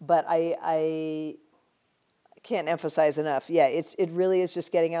 But I can't emphasize enough. Yeah, it really is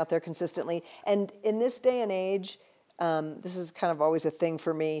just getting out there consistently. And in this day and age, this is kind of always a thing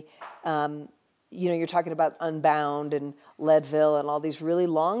for me. You're talking about Unbound and Leadville and all these really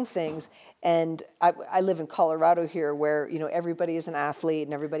long things. And I live in Colorado here, where everybody is an athlete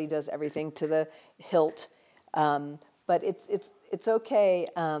and everybody does everything to the hilt. But it's okay,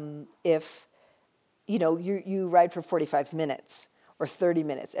 if you ride for 45 minutes or 30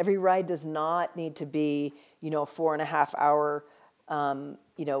 minutes. Every ride does not need to be a 4.5 hour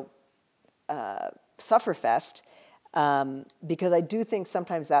sufferfest, because I do think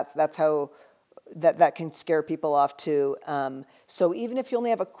sometimes that's how that can scare people off too. So even if you only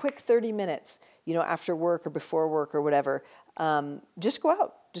have a quick 30 minutes, after work or before work or whatever, just go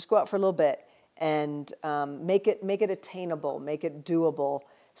out for a little bit, and make it attainable, make it doable,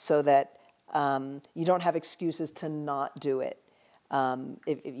 so that you don't have excuses to not do it.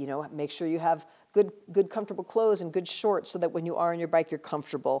 Make sure you have good comfortable clothes and good shorts, so that when you are on your bike, you're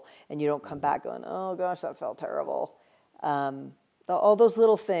comfortable and you don't come back going, oh gosh, that felt terrible. All those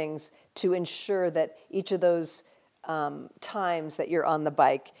little things to ensure that each of those times that you're on the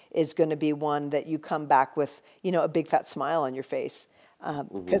bike is going to be one that you come back with, a big fat smile on your face,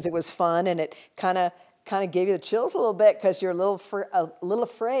 because it was fun, and it kind of gave you the chills a little bit, because you're a little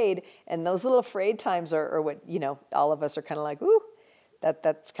afraid, and those little afraid times are what all of us are kind of like, ooh,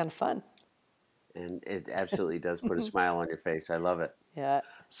 that's kind of fun. And it absolutely does put a smile on your face. I love it. Yeah.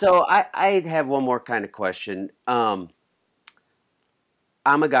 So I have one more kind of question. I'm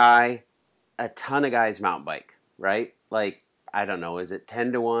a guy, a ton of guys mountain bike, right? Like, I don't know, is it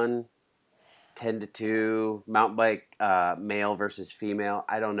 10-1, 10-2, mountain bike, male versus female?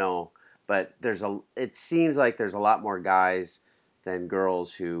 I don't know. But it seems like there's a lot more guys than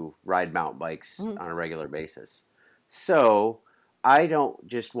girls who ride mountain bikes on a regular basis. So I don't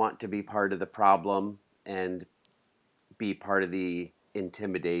just want to be part of the problem and be part of the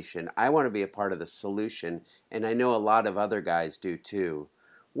intimidation. I want to be a part of the solution, and I know a lot of other guys do too.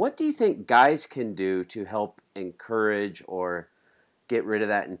 What do you think guys can do to help encourage or get rid of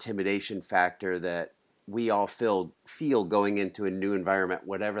that intimidation factor that we all feel going into a new environment,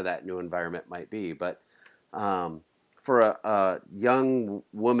 whatever that new environment might be? But for a young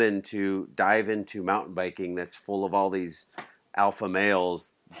woman to dive into mountain biking that's full of all these alpha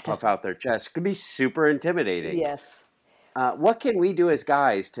males puff out their chests could be super intimidating. Yes. What can we do as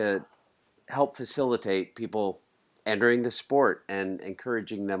guys to help facilitate people entering the sport and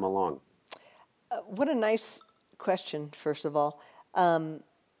encouraging them along? What a nice question, first of all.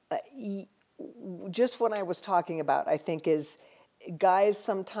 Just what I was talking about, I think, is guys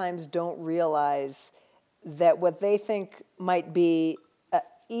sometimes don't realize that what they think might be an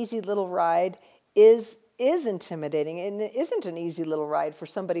easy little ride is intimidating, and it isn't an easy little ride for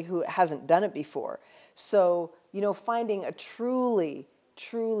somebody who hasn't done it before. So, finding a truly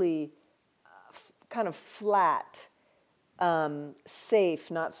kind of flat,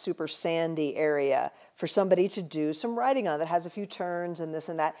 safe, not super sandy area for somebody to do some riding on that has a few turns and this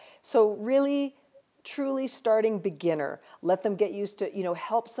and that. So really, truly starting beginner. Let them get used to,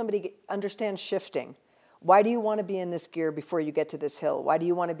 help somebody understand shifting. Why do you want to be in this gear before you get to this hill? Why do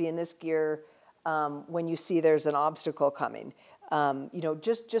you want to be in this gear when you see there's an obstacle coming?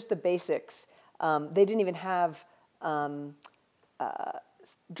 Just the basics. They didn't even have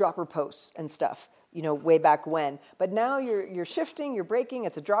dropper posts and stuff, way back when. But now you're shifting, you're braking,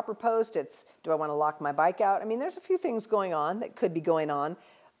 it's a dropper post, it's, do I want to lock my bike out? I mean, there's a few things going on that could be going on,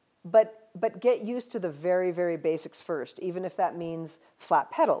 but get used to the very, very basics first, even if that means flat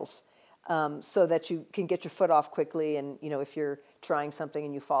pedals, so that you can get your foot off quickly, and, if you're trying something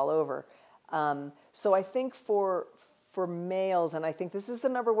and you fall over. So I think for males, and I think this is the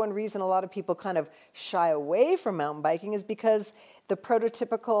number one reason a lot of people kind of shy away from mountain biking, is because the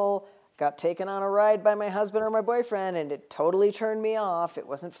prototypical got taken on a ride by my husband or my boyfriend and it totally turned me off. It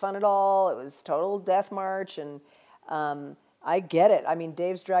wasn't fun at all. It was total death march. And I get it. I mean,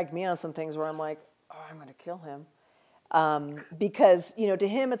 Dave's dragged me on some things where I'm like, oh, I'm going to kill him. Because, to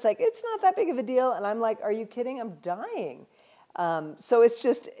him, it's like, it's not that big of a deal. And I'm like, are you kidding? I'm dying. So it's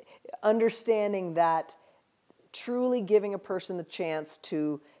just understanding that truly giving a person the chance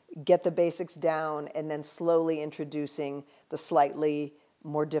to get the basics down and then slowly introducing the slightly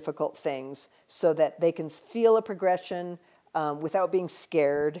more difficult things so that they can feel a progression without being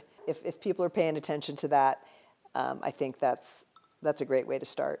scared. If people are paying attention to that, I think that's a great way to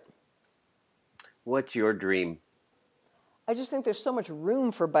start. What's your dream? I just think there's so much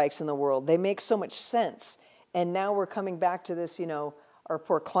room for bikes in the world. They make so much sense. And now we're coming back to this, our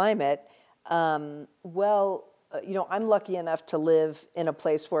poor climate. I'm lucky enough to live in a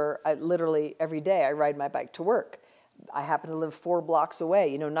place where I literally every day I ride my bike to work. I happen to live 4 blocks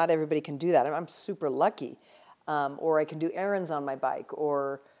away. Not everybody can do that. I'm super lucky. Or I can do errands on my bike.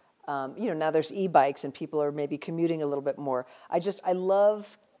 Or, now there's e-bikes and people are maybe commuting a little bit more. I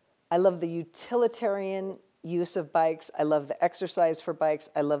love the utilitarian use of bikes. I love the exercise for bikes.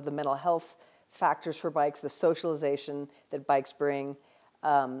 I love the mental health factors for bikes, the socialization that bikes bring.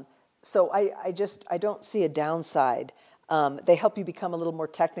 So I don't see a downside. They help you become a little more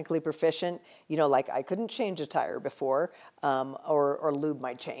technically proficient. Like I couldn't change a tire before, or lube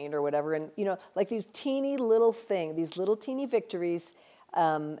my chain or whatever. And, like these teeny little things, these little teeny victories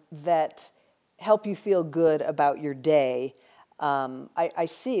that help you feel good about your day. I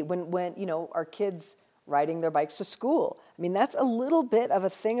see when our kids riding their bikes to school. I mean, that's a little bit of a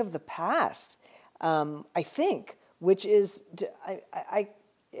thing of the past, I think, which is,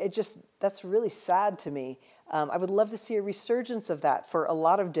 that's really sad to me. I would love to see a resurgence of that for a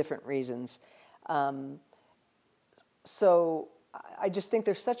lot of different reasons. So I just think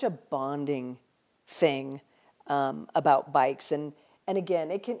there's such a bonding thing about bikes. And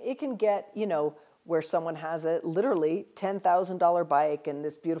again, it can get, where someone has a literally $10,000 bike and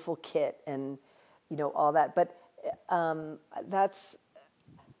this beautiful kit and, all that. But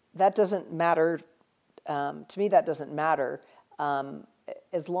that doesn't matter. To me, that doesn't matter.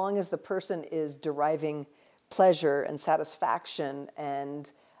 As long as the person is deriving pleasure and satisfaction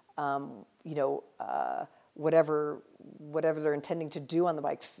and, whatever they're intending to do on the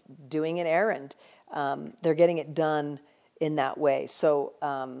bike, doing an errand, they're getting it done in that way. So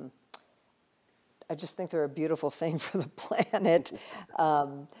I just think they're a beautiful thing for the planet,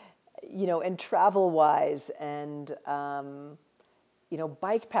 and travel-wise and,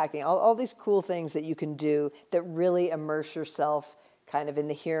 bike packing, all these cool things that you can do that really immerse yourself kind of in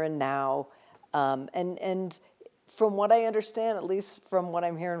the here and now. And from what I understand, at least from what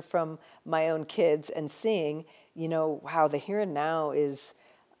I'm hearing from my own kids and seeing, how the here and now is,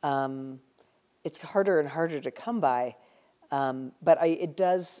 it's harder and harder to come by. But it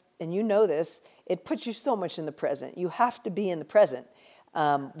does, and this, it puts you so much in the present. You have to be in the present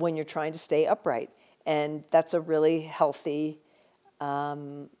when you're trying to stay upright. And that's a really healthy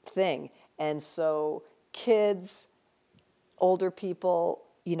thing. And so kids, older people,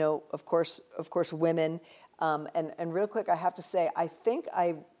 of course, women. And real quick, I have to say, I think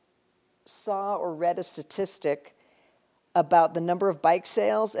I saw or read a statistic about the number of bike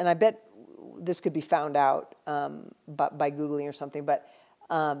sales, and I bet this could be found out by Googling or something, but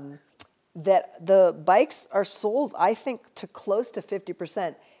that the bikes are sold, I think, to close to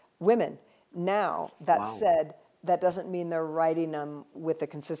 50% women. Now, that said, that doesn't mean they're riding them with the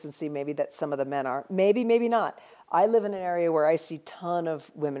consistency maybe that some of the men are. Maybe, maybe not. I live in an area where I see a ton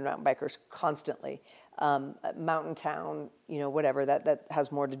of women mountain bikers constantly. Mountain town, whatever, that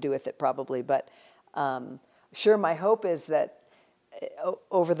has more to do with it probably. But sure, my hope is that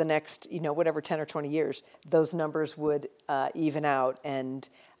over the next, 10 or 20 years, those numbers would even out. And,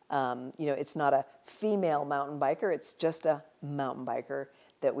 it's not a female mountain biker. It's just a mountain biker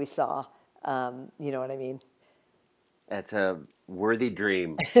that we saw. You know what I mean? That's a worthy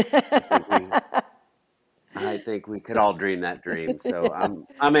dream. I think we could all dream that dream. So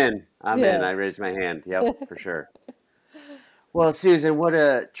I'm in. I'm in. I raised my hand. Yep, for sure. Well, Susan, what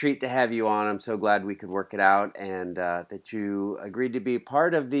a treat to have you on. I'm so glad we could work it out and that you agreed to be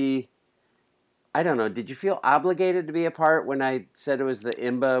part of the, I don't know, did you feel obligated to be a part when I said it was the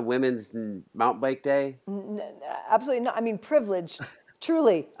IMBA Women's Mountain Bike Day? Absolutely not. I mean, privileged,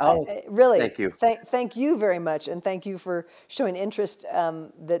 truly. Oh, really. Thank you. Thank you very much. And thank you for showing interest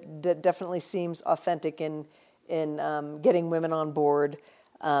that definitely seems authentic in getting women on board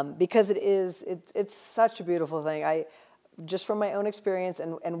because it's such a beautiful thing. Just from my own experience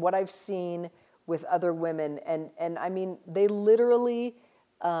and what I've seen with other women, and I mean, they literally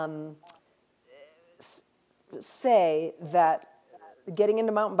say that getting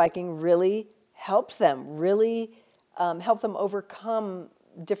into mountain biking really helped them, helped them overcome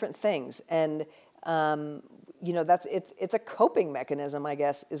different things. And, it's a coping mechanism, I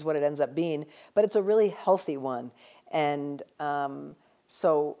guess, is what it ends up being, but it's a really healthy one. And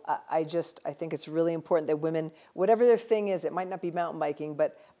So I think it's really important that women, whatever their thing is, it might not be mountain biking,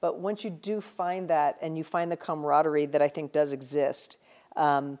 but once you do find that and you find the camaraderie that I think does exist,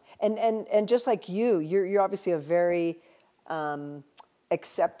 and just like you're obviously a very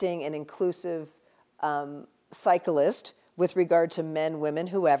accepting and inclusive cyclist with regard to men, women,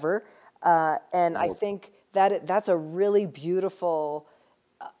 whoever, and I think that's a really beautiful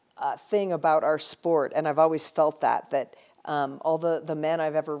thing about our sport, and I've always felt that all the men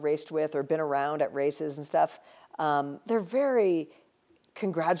I've ever raced with or been around at races and stuff, they're very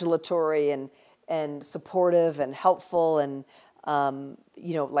congratulatory and supportive and helpful and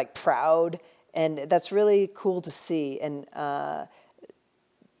like proud, and that's really cool to see. And I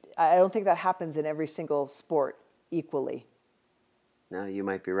don't think that happens in every single sport equally. No, you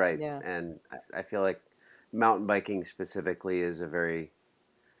might be right. Yeah. And I feel like mountain biking specifically is a very,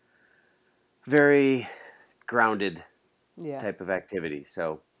 very grounded type of activity.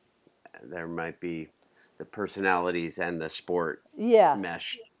 So there might be the personalities and the sport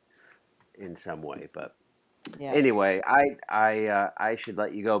mesh in some way. But anyway, I should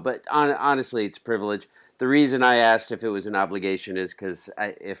let you go. But honestly, it's a privilege. The reason I asked if it was an obligation is because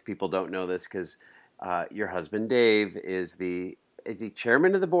if people don't know this, because your husband Dave is he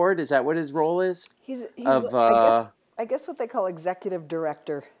chairman of the board? Is that what his role is? He's I guess what they call executive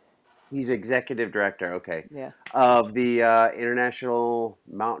director. He's executive director, okay. Yeah. Of the International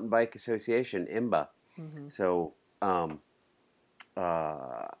Mountain Bike Association, IMBA. Mm-hmm. So, I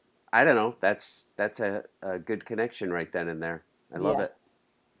don't know. That's a good connection right then and there. I love it.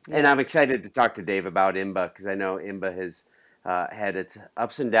 Yeah. And I'm excited to talk to Dave about IMBA because I know IMBA has had its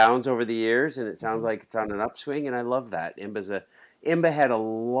ups and downs over the years, and it sounds like it's on an upswing, and I love that. IMBA had a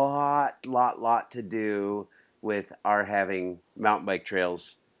lot to do with our having mountain bike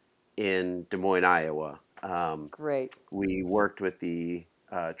trails in Des Moines, Iowa. Great. We worked with the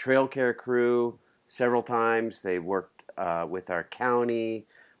trail care crew several times. They worked with our county,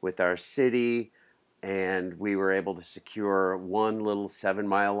 with our city, and we were able to secure one little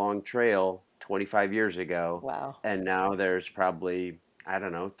 7-mile long trail 25 years ago. Wow. And now there's probably,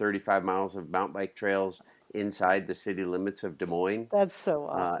 35 miles of mountain bike trails inside the city limits of Des Moines. That's so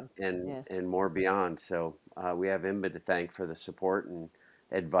awesome. And more beyond. So we have IMBA to thank for the support and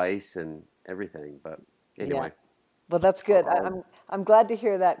advice and everything. But anyway. Yeah. Well, that's good. I'm glad to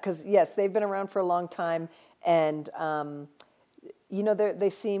hear that because, yes, they've been around for a long time. And, they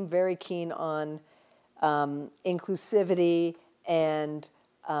seem very keen on inclusivity and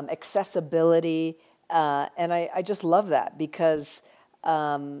accessibility. And I just love that because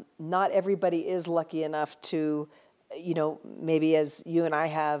not everybody is lucky enough to, maybe as you and I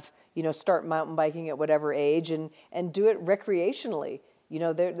have, start mountain biking at whatever age and do it recreationally.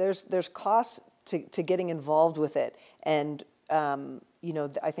 There's costs to getting involved with it. And,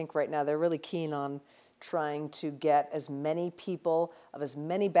 I think right now they're really keen on trying to get as many people of as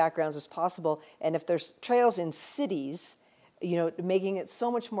many backgrounds as possible. And if there's trails in cities, making it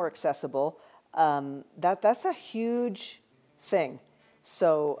so much more accessible, that's a huge thing.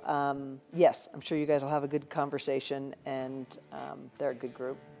 So, yes, I'm sure you guys will have a good conversation, and they're a good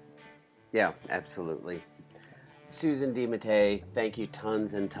group. Yeah, absolutely. Susan DeMattei, thank you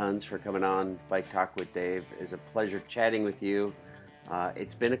tons and tons for coming on Bike Talk with Dave. It was a pleasure chatting with you.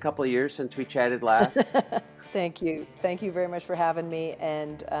 It's been a couple of years since we chatted last. Thank you. Thank you very much for having me,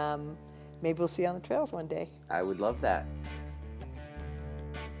 and maybe we'll see you on the trails one day. I would love that.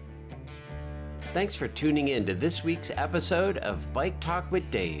 Thanks for tuning in to this week's episode of Bike Talk with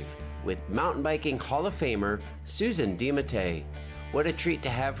Dave with mountain biking Hall of Famer Susan DeMattei. What a treat to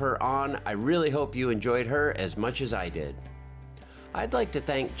have her on. I really hope you enjoyed her as much as I did. I'd like to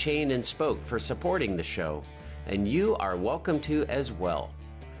thank Chain and Spoke for supporting the show, and you are welcome to as well.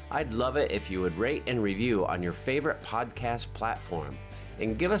 I'd love it if you would rate and review on your favorite podcast platform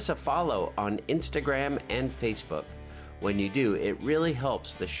and give us a follow on Instagram and Facebook. When you do, it really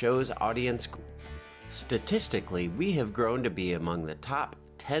helps the show's audience. Statistically, we have grown to be among the top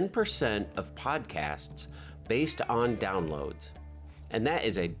 10% of podcasts based on downloads. And that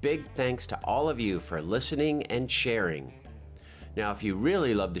is a big thanks to all of you for listening and sharing. Now, if you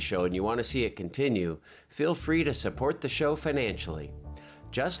really love the show and you want to see it continue, feel free to support the show financially.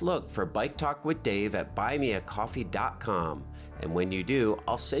 Just look for Bike Talk with Dave at buymeacoffee.com, and when you do,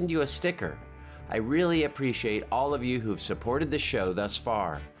 I'll send you a sticker. I really appreciate all of you who've supported the show thus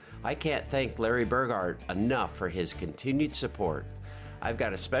far. I can't thank Larry Burgart enough for his continued support. I've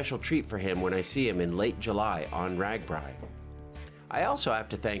got a special treat for him when I see him in late July on RAGBRAI. I also have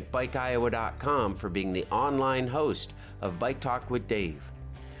to thank BikeIowa.com for being the online host of Bike Talk with Dave.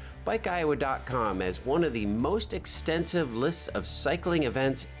 BikeIowa.com has one of the most extensive lists of cycling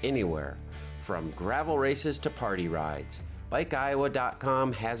events anywhere, from gravel races to party rides.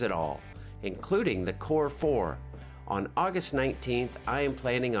 BikeIowa.com has it all, including the Core 4. On August 19th, I am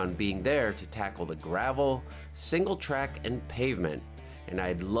planning on being there to tackle the gravel, single track, and pavement, and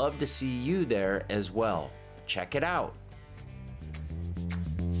I'd love to see you there as well. Check it out.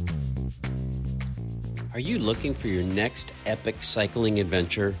 Are you looking for your next epic cycling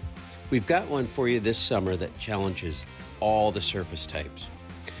adventure? We've got one for you this summer that challenges all the surface types.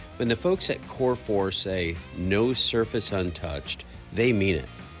 When the folks at Core 4 say no surface untouched, they mean it.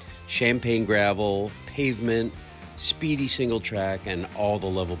 Champagne gravel, pavement, speedy single track, and all the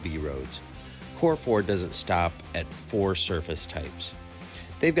level B roads. Core 4 doesn't stop at 4 surface types.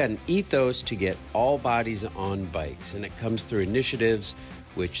 They've got an ethos to get all bodies on bikes, and it comes through initiatives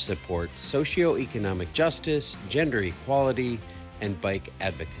which support socioeconomic justice, gender equality, and bike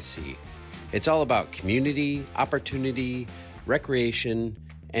advocacy. It's all about community, opportunity, recreation,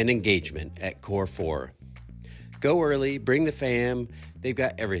 and engagement at Core 4. Go early, bring the fam. They've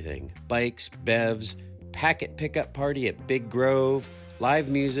got everything: bikes, bevs, packet pickup party at Big Grove, live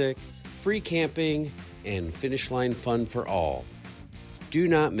music, free camping, and finish line fun for all. Do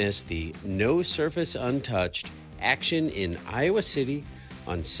not miss the No Surface Untouched action in Iowa City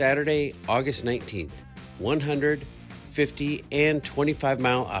on Saturday, August 19th. 100, 50, and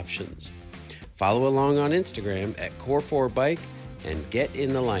 25-mile options. Follow along on Instagram at Core4Bike and get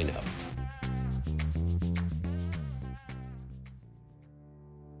in the lineup.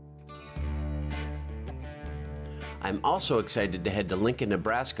 I'm also excited to head to Lincoln,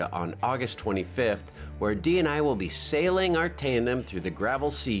 Nebraska on August 25th, where Dee and I will be sailing our tandem through the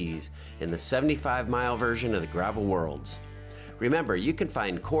gravel seas in the 75-mile version of the Gravel Worlds. Remember, you can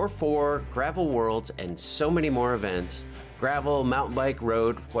find Core 4, Gravel Worlds, and so many more events, gravel, mountain bike,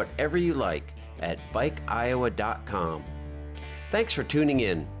 road, whatever you like, at BikeIowa.com. Thanks for tuning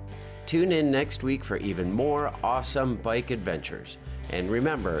in. Tune in next week for even more awesome bike adventures. And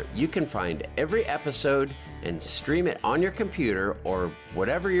remember, you can find every episode and stream it on your computer or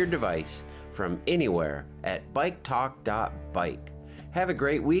whatever your device from anywhere at biketalk.bike. Have a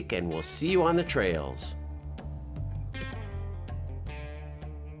great week, and we'll see you on the trails.